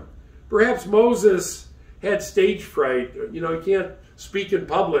for him. Perhaps Moses had stage fright. He can't speak in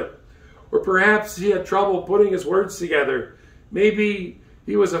public. Or perhaps he had trouble putting his words together. Maybe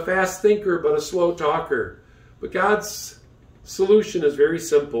he was a fast thinker but a slow talker. But God's solution is very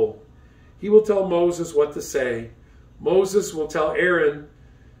simple. He will tell Moses what to say. Moses will tell Aaron,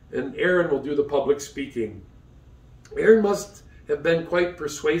 and Aaron will do the public speaking. Aaron must have been quite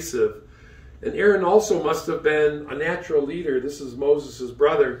persuasive. And Aaron also must have been a natural leader. This is Moses'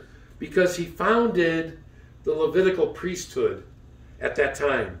 brother, because he founded the Levitical priesthood at that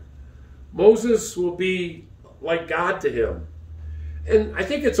time. Moses will be like God to him. And I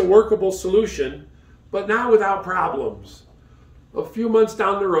think it's a workable solution, but not without problems. A few months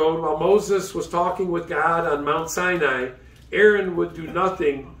down the road, while Moses was talking with God on Mount Sinai, Aaron would do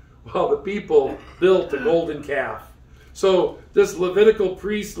nothing while the people built a golden calf. So this Levitical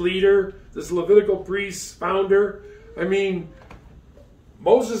priest leader, this Levitical priest founder,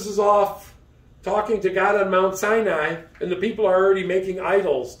 Moses is off talking to God on Mount Sinai, and the people are already making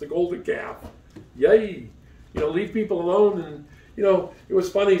idols, the golden calf. Yay! Leave people alone. And, it was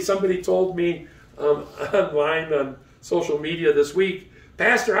funny. Somebody told me online on social media this week,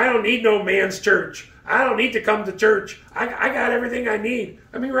 Pastor, I don't need no man's church. I don't need to come to church. I got everything I need.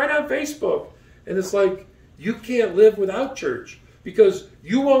 Right on Facebook. And it's like, you can't live without church because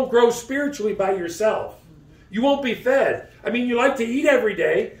you won't grow spiritually by yourself. You won't be fed. You like to eat every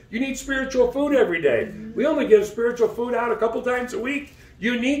day. You need spiritual food every day. We only give spiritual food out a couple times a week.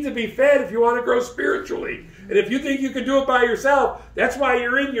 You need to be fed if you want to grow spiritually. And if you think you can do it by yourself, that's why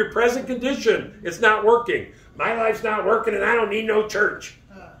you're in your present condition. It's not working. My life's not working and I don't need no church.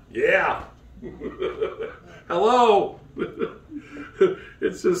 Yeah. Hello.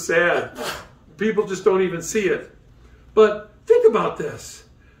 It's just sad. People just don't even see it. But think about this.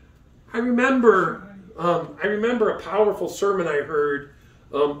 I remember a powerful sermon I heard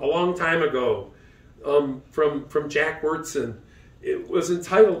a long time ago from Jack Wurtson. It was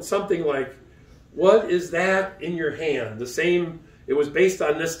entitled something like, "What is that in your hand?" It was based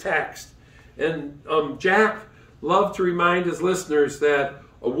on this text. And Jack loved to remind his listeners that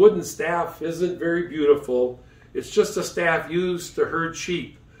a wooden staff isn't very beautiful. It's just a staff used to herd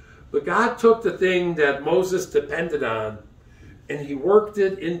sheep. But God took the thing that Moses depended on and he worked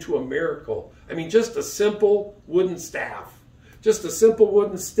it into a miracle. Just a simple wooden staff. Just a simple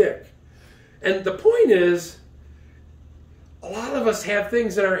wooden stick. And the point is, a lot of us have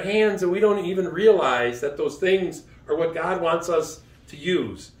things in our hands and we don't even realize that those things are what God wants us to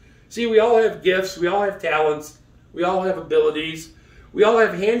use. See, we all have gifts, we all have talents, we all have abilities, we all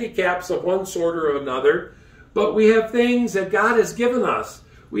have handicaps of one sort or another, but we have things that God has given us.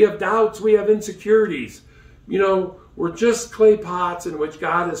 We have doubts, we have insecurities. We're just clay pots in which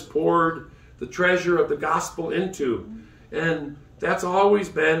God has poured the treasure of the gospel into. And that's always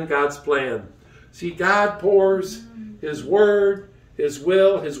been God's plan. See, God pours His word, His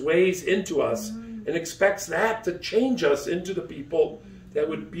will, His ways into us and expects that to change us into the people that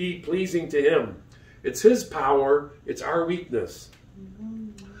would be pleasing to Him. It's His power, it's our weakness.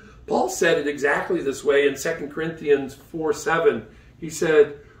 Paul said it exactly this way in 2 Corinthians 4:7. He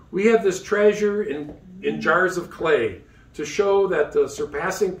said, "We have this treasure in jars of clay to show that the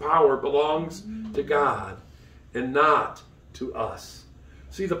surpassing power belongs to God and not to us."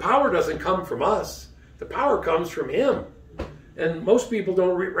 See, the power doesn't come from us. The power comes from Him. And most people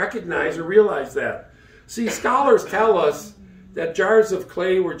don't recognize or realize that. See, scholars tell us that jars of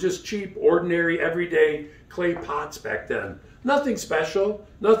clay were just cheap, ordinary, everyday clay pots back then. Nothing special,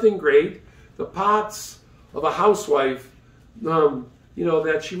 nothing great. The pots of a housewife,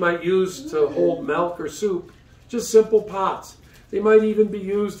 that she might use to hold milk or soup. Just simple pots. They might even be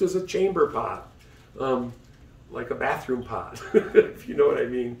used as a chamber pot, like a bathroom pot, if you know what I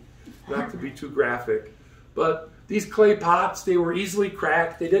mean. Not to be too graphic. But these clay pots, they were easily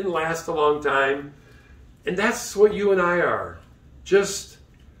cracked. They didn't last a long time. And that's what you and I are. Just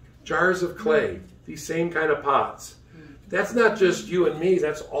jars of clay. These same kind of pots. That's not just you and me.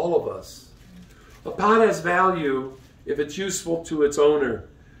 That's all of us. A pot has value if it's useful to its owner.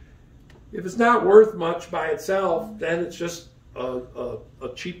 If it's not worth much by itself, then it's just a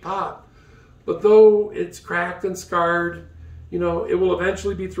cheap pot. But though it's cracked and scarred, it will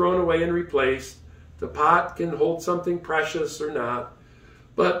eventually be thrown away and replaced. The pot can hold something precious or not.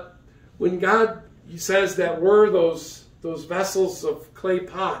 But when God says that we're those vessels of clay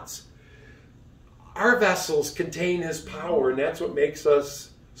pots, our vessels contain His power, and that's what makes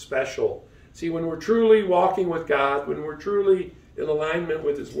us special. See, when we're truly walking with God, when we're truly in alignment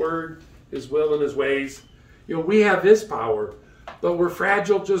with His Word, His will, and His ways, we have His power, but we're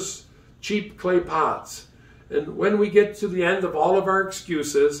fragile, just cheap clay pots. And when we get to the end of all of our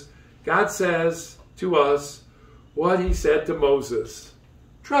excuses, God says to us what He said to Moses: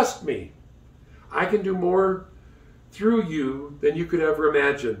 trust me. I can do more through you than you could ever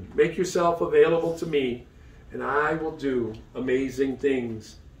imagine. Make yourself available to me, and I will do amazing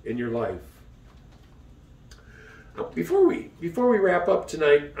things in your life. Now, before we wrap up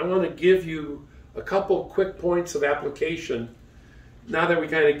tonight, I want to give you a couple quick points of application. Now that we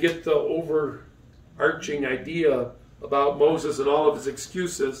kind of get the overarching idea about Moses and all of his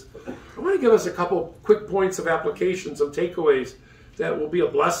excuses, I want to give us a couple quick points of application, some takeaways that will be a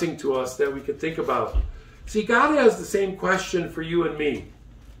blessing to us that we can think about. See, God has the same question for you and me.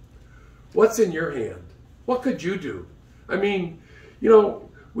 What's in your hand? What could you do? I mean,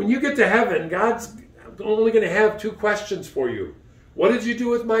 when you get to heaven, God's only going to have two questions for you. What did you do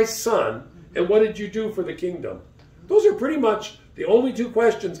with my son? And what did you do for the kingdom? Those are pretty much the only two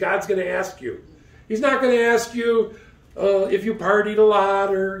questions God's going to ask you. He's not going to ask you if you partied a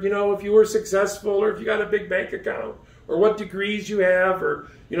lot, or if you were successful, or if you got a big bank account, or what degrees you have, or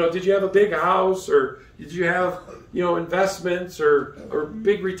did you have a big house, or did you have investments, or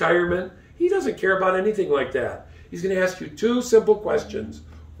big retirement. He doesn't care about anything like that. He's going to ask you two simple questions.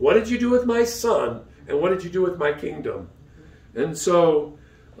 What did you do with my son? And what did you do with my kingdom? And so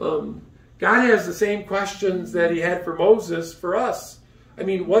God has the same questions that He had for Moses for us. I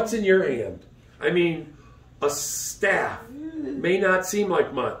mean, what's in your hand? I mean, a staff may not seem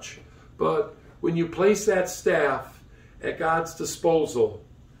like much, but when you place that staff at God's disposal,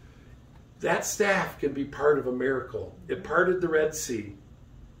 that staff can be part of a miracle. It parted the Red Sea.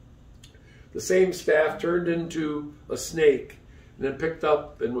 The same staff turned into a snake and then picked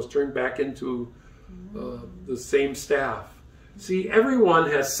up and was turned back into the same staff. See, everyone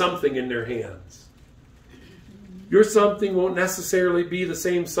has something in their hands. Your something won't necessarily be the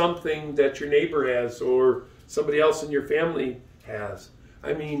same something that your neighbor has or somebody else in your family has.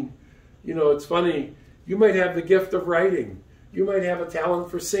 I mean, it's funny. You might have the gift of writing. You might have a talent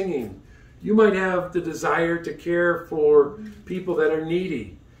for singing. You might have the desire to care for people that are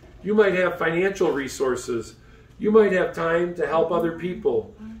needy. You might have financial resources. You might have time to help other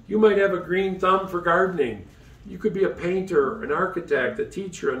people. You might have a green thumb for gardening. You could be a painter, an architect, a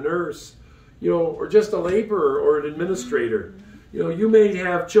teacher, a nurse, or just a laborer or an administrator. You may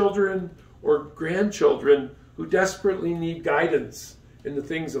have children or grandchildren who desperately need guidance in the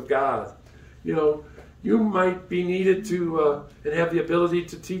things of God. You might be needed to and have the ability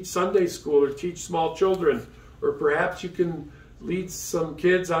to teach Sunday school or teach small children, or perhaps you can lead some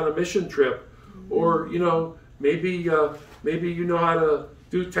kids on a mission trip, or maybe you know how to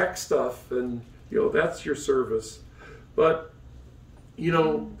do tech stuff, and that's your service. But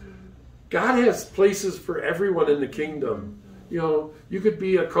God has places for everyone in the kingdom. You could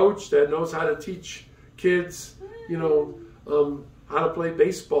be a coach that knows how to teach kids, how to play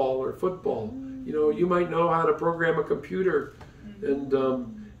baseball or football. You might know how to program a computer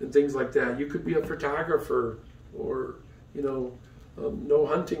and things like that. You could be a photographer, or know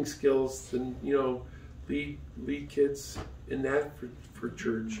hunting skills and lead kids in that for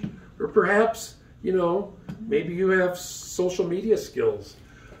church. Or perhaps maybe you have social media skills.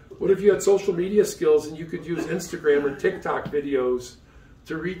 What if you had social media skills and you could use Instagram or TikTok videos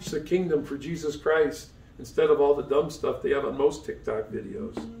to reach the kingdom for Jesus Christ instead of all the dumb stuff they have on most TikTok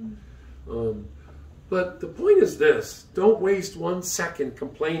videos? But the point is this: don't waste 1 second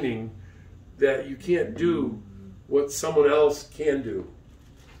complaining that you can't do what someone else can do.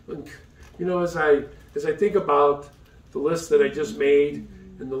 And, as I think about the list that I just made,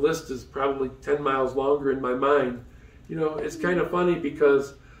 and the list is probably 10 miles longer in my mind, it's kind of funny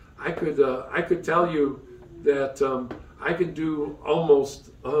because I could tell you that I can do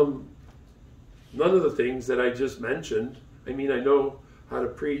almost none of the things that I just mentioned. I mean, I know how to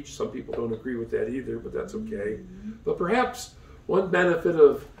preach. Some people don't agree with that either, but that's okay. But perhaps one benefit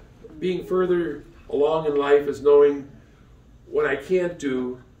of being further along in life is knowing what I can't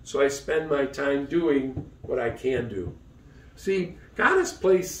do, so I spend my time doing what I can do. See, God has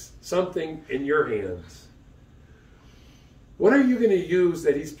placed something in your hands. What are you going to use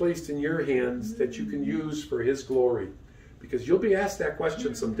that he's placed in your hands that you can use for his glory? Because you'll be asked that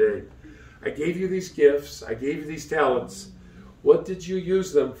question someday. I gave you these gifts. I gave you these talents. What did you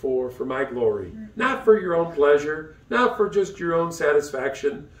use them for my glory? Not for your own pleasure, not for just your own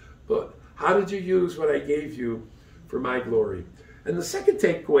satisfaction, but how did you use what I gave you for my glory? And the second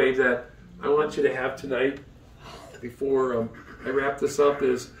takeaway that I want you to have tonight, before I wrap this up,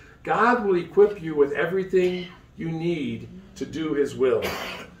 is God will equip you with everything you need to do his will.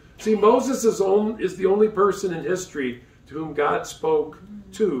 See, Moses is the only person in history to whom God spoke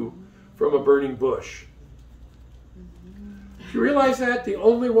to from a burning bush. You realize that? The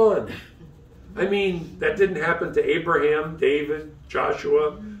only one. I mean, that didn't happen to Abraham, David,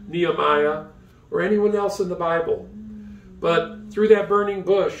 Joshua, Nehemiah, or anyone else in the Bible. But through that burning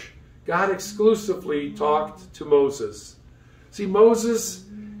bush, God exclusively talked to Moses. See, Moses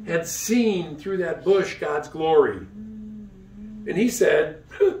had seen through that bush God's glory. And he said,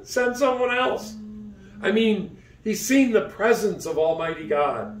 send someone else. I mean, he's seen the presence of Almighty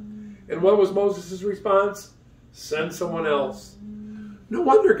God. And what was Moses' response? Send someone else. No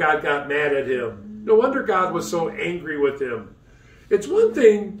wonder God got mad at him. No wonder God was so angry with him. It's one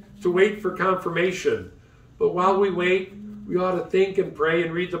thing to wait for confirmation, but while we wait, we ought to think and pray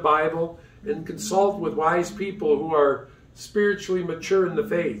and read the Bible and consult with wise people who are spiritually mature in the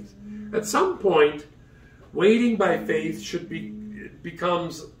faith. At some point, waiting by faith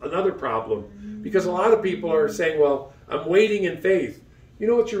becomes another problem, because a lot of people are saying, well, I'm waiting in faith. You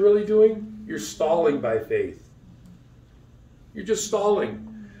know what you're really doing? You're stalling by faith. You're just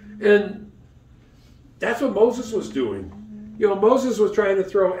stalling. And that's what Moses was doing. You know, Moses was trying to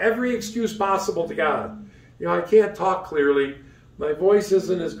throw every excuse possible to God. You know, I can't talk clearly. My voice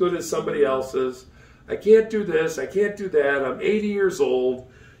isn't as good as somebody else's. I can't do this. I can't do that. I'm 80 years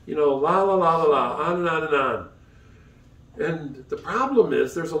old. You know, la, la, la, la, la, on and on and on. And the problem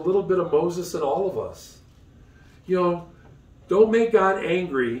is there's a little bit of Moses in all of us. You know, don't make God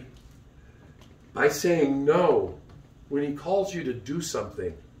angry by saying no when he calls you to do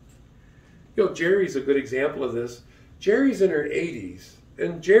something. You know, Jerry's a good example of this. Jerry's in her 80s.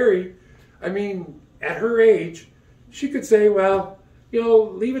 And Jerry, I mean, at her age, she could say, well, you know,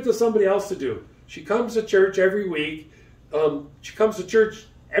 leave it to somebody else to do. She comes to church every week. She comes to church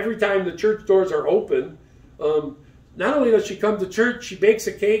every time the church doors are open. Not only does she come to church, she bakes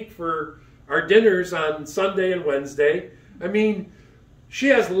a cake for our dinners on Sunday and Wednesday. I mean, she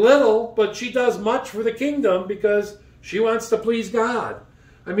has little, but she does much for the kingdom because she wants to please God.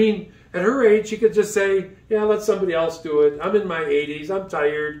 I mean, at her age, she could just say, yeah, let somebody else do it. I'm in my 80s. I'm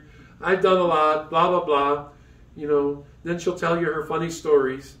tired. I've done a lot, blah, blah, blah. You know, then she'll tell you her funny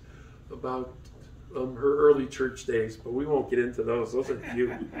stories about her early church days, but we won't get into those. Those are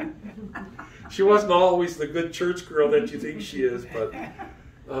cute. She wasn't always the good church girl that you think she is, but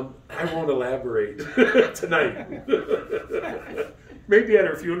I won't elaborate tonight. Maybe at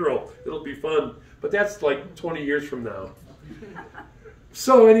her funeral, it'll be fun, but that's like 20 years from now.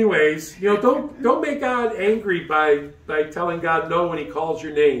 So anyways, you know, don't make God angry by telling God no when he calls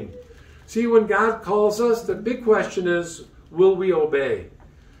your name. See, when God calls us, the big question is, will we obey?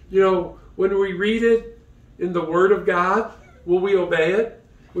 You know, when we read it in the Word of God, will we obey it?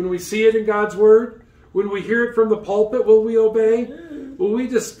 When we see it in God's Word, when we hear it from the pulpit, will we obey? Will we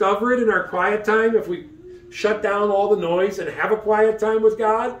discover it in our quiet time if we shut down all the noise and have a quiet time with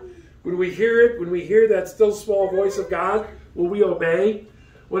God? When we hear it, when we hear that still small voice of God, will we obey?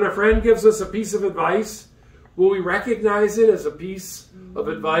 When a friend gives us a piece of advice, will we recognize it as a piece of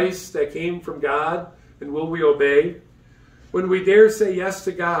advice that came from God, and will we obey? When we dare say yes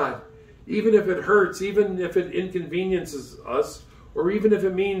to God, even if it hurts, even if it inconveniences us, or even if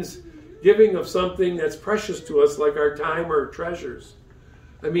it means giving of something that's precious to us, like our time or treasures.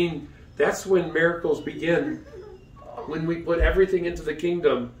 I mean, that's when miracles begin, when we put everything into the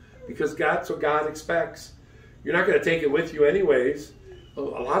kingdom, because that's what God expects. You're not going to take it with you anyways. A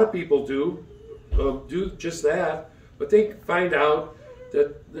lot of people do just that, but they find out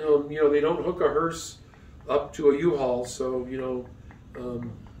that you know, they don't hook a hearse up to a U-Haul, so you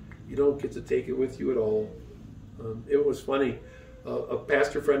don't get to take it with you at all. It was funny. A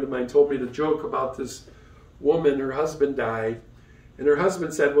pastor friend of mine told me the joke about this woman. Her husband died, and her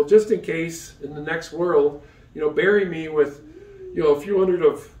husband said, "Well, just in case in the next world, you know, bury me with, you know, a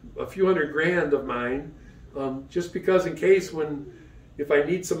few hundred grand of mine, just because in case if I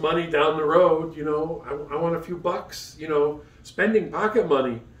need some money down the road, you know, I want a few bucks, you know, spending pocket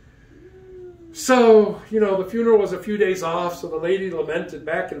money." So, you know, the funeral was a few days off, so the lady lamented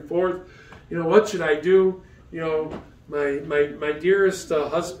back and forth, you know, what should I do? You know, my dearest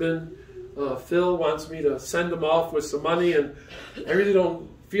husband, Phil wants me to send him off with some money, and I really don't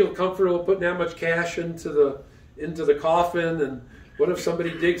feel comfortable putting that much cash into the coffin, and what if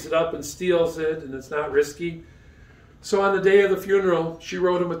somebody digs it up and steals it and it's not risky? So on the day of the funeral, she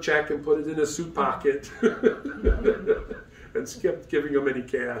wrote him a check and put it in his suit pocket and skipped giving him any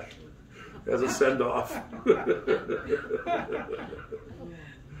cash as a send-off.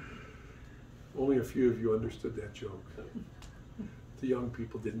 Only a few of you understood that joke. The young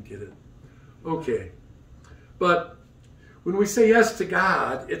people didn't get it. Okay. But when we say yes to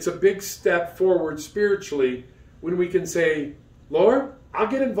God, it's a big step forward spiritually when we can say, Lord, I'll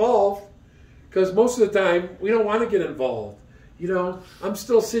get involved. Because most of the time, we don't want to get involved. You know, I'm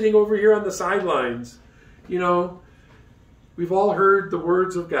still sitting over here on the sidelines. You know, we've all heard the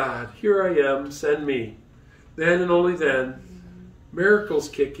words of God. Here I am, send me. Then and only then, miracles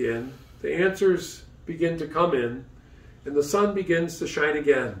kick in. The answers begin to come in. And the sun begins to shine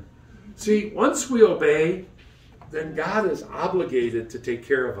again. See, once we obey, then God is obligated to take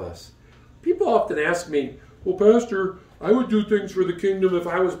care of us. People often ask me, well, Pastor, I would do things for the kingdom if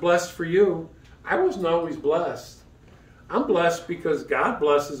I was blessed for you. I wasn't always blessed. I'm blessed because God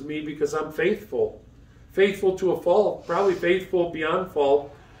blesses me because I'm faithful. Faithful to a fault, probably faithful beyond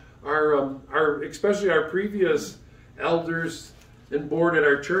fault. Especially our previous elders and board at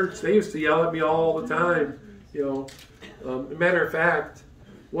our church, they used to yell at me all the time. You know, matter of fact,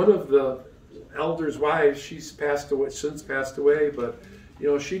 one of the elders' wives, she's since passed away, but you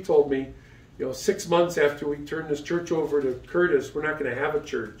know, she told me, you know, 6 months after we turned this church over to Curtis, we're not going to have a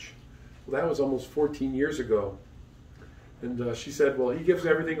church. Well, that was almost 14 years ago. And she said, well, he gives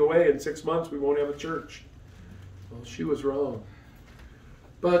everything away. In 6 months, we won't have a church. Well, she was wrong.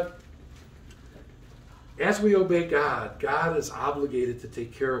 But as we obey God, God is obligated to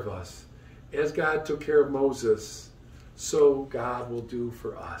take care of us. As God took care of Moses, so God will do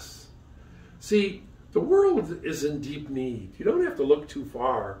for us. See, the world is in deep need. You don't have to look too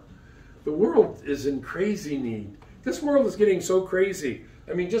far. The world is in crazy need. This world is getting so crazy.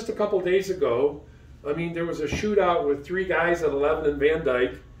 I mean, just a couple days ago, I mean, there was a shootout with 3 guys at 11 and Van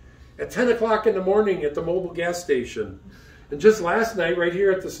Dyke at 10 o'clock in the morning at the mobile gas station. And just last night, right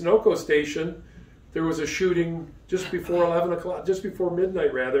here at the Sunoco station, there was a shooting just before 11 o'clock, just before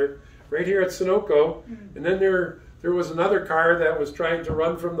midnight rather, right here at Sunoco. And then there was another car that was trying to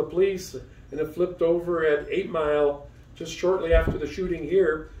run from the police, and it flipped over at 8 Mile just shortly after the shooting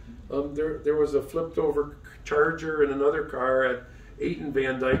here. There was a flipped over Charger and another car at 8 and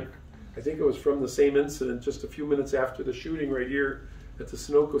Van Dyke. I think it was from the same incident just a few minutes after the shooting right here at the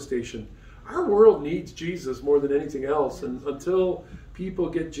Sunoco station. Our world needs Jesus more than anything else. And until people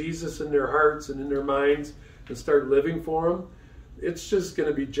get Jesus in their hearts and in their minds and start living for him, it's just going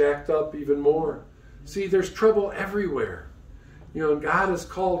to be jacked up even more. See, there's trouble everywhere. You know, God has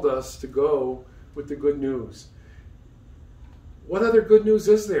called us to go with the good news. What other good news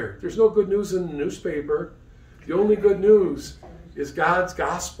is there? There's no good news in the newspaper. The only good news is God's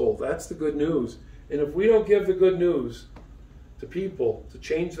gospel. That's the good news. And if we don't give the good news to people to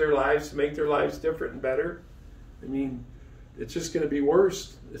change their lives, to make their lives different and better, I mean, it's just going to be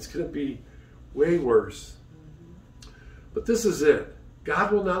worse. It's going to be way worse. But this is it.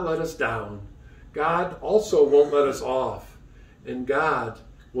 God will not let us down. God also won't let us off. And God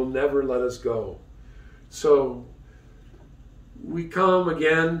will never let us go. So we come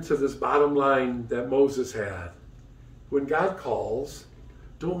again to this bottom line that Moses had. When God calls,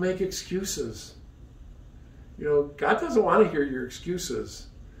 don't make excuses. You know, God doesn't want to hear your excuses.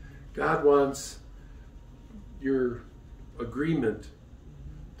 God wants your agreement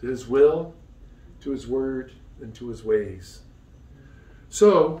to his will, to his word, and to his ways.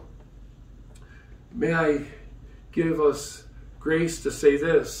 So, may I give us grace to say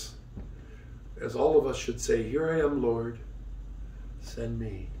this, as all of us should say, here I am, Lord, send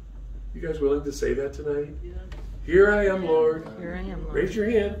me. You guys willing to say that tonight? Yeah. Here I am, Lord. Here I am, Lord. Raise your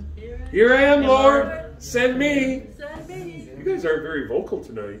hand. Here I am, Lord. Send me. Send me. You guys aren't very vocal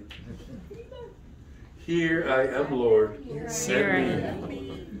tonight. Here I am, Lord. Send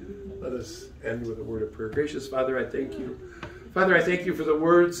me. Let us end with a word of prayer. Gracious Father, I thank you. Father, I thank you for the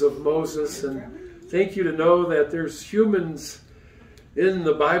words of Moses, and thank you to know that there's humans in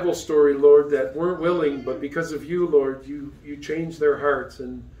the Bible story, Lord, that weren't willing, but because of you, Lord, you changed their hearts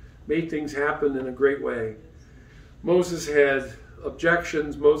and made things happen in a great way. Moses had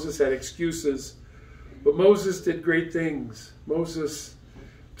objections, Moses had excuses, but Moses did great things. Moses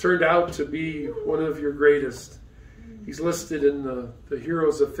turned out to be one of your greatest. He's listed in the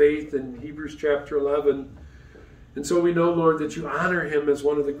heroes of faith in Hebrews chapter 11. And so we know, Lord, that you honor him as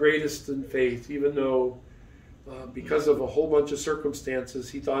one of the greatest in faith, even though because of a whole bunch of circumstances,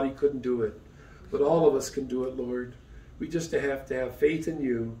 he thought he couldn't do it. But all of us can do it, Lord. We just have to have faith in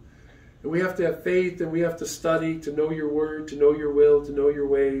you. And we have to have faith, and we have to study to know your word, to know your will, to know your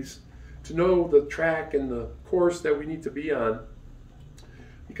ways, to know the track and the course that we need to be on.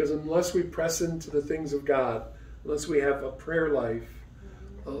 Because unless we press into the things of God, unless we have a prayer life,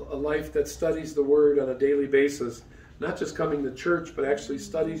 a life that studies the word on a daily basis, not just coming to church, but actually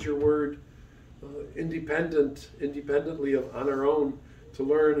studies your word independently on our own, to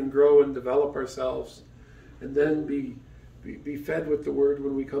learn and grow and develop ourselves, and then be fed with the word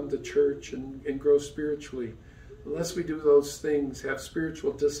when we come to church and grow spiritually. Unless we do those things, have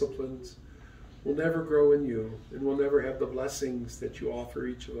spiritual disciplines, we'll never grow in you, and we'll never have the blessings that you offer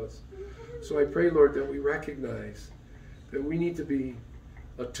each of us. So I pray, Lord, that we recognize that we need to be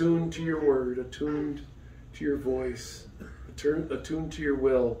attuned to your word, attuned to your voice, attuned to your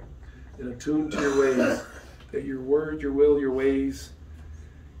will, and attuned to your ways, that your word, your will, your ways,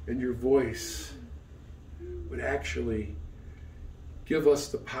 and your voice would actually give us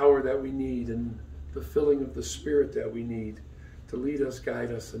the power that we need and the filling of the Spirit that we need to lead us,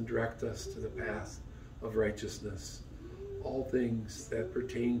 guide us, and direct us to the path of righteousness. All things that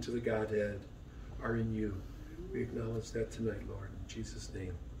pertain to the Godhead are in you. We acknowledge that tonight, Lord. In Jesus'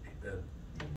 name, amen.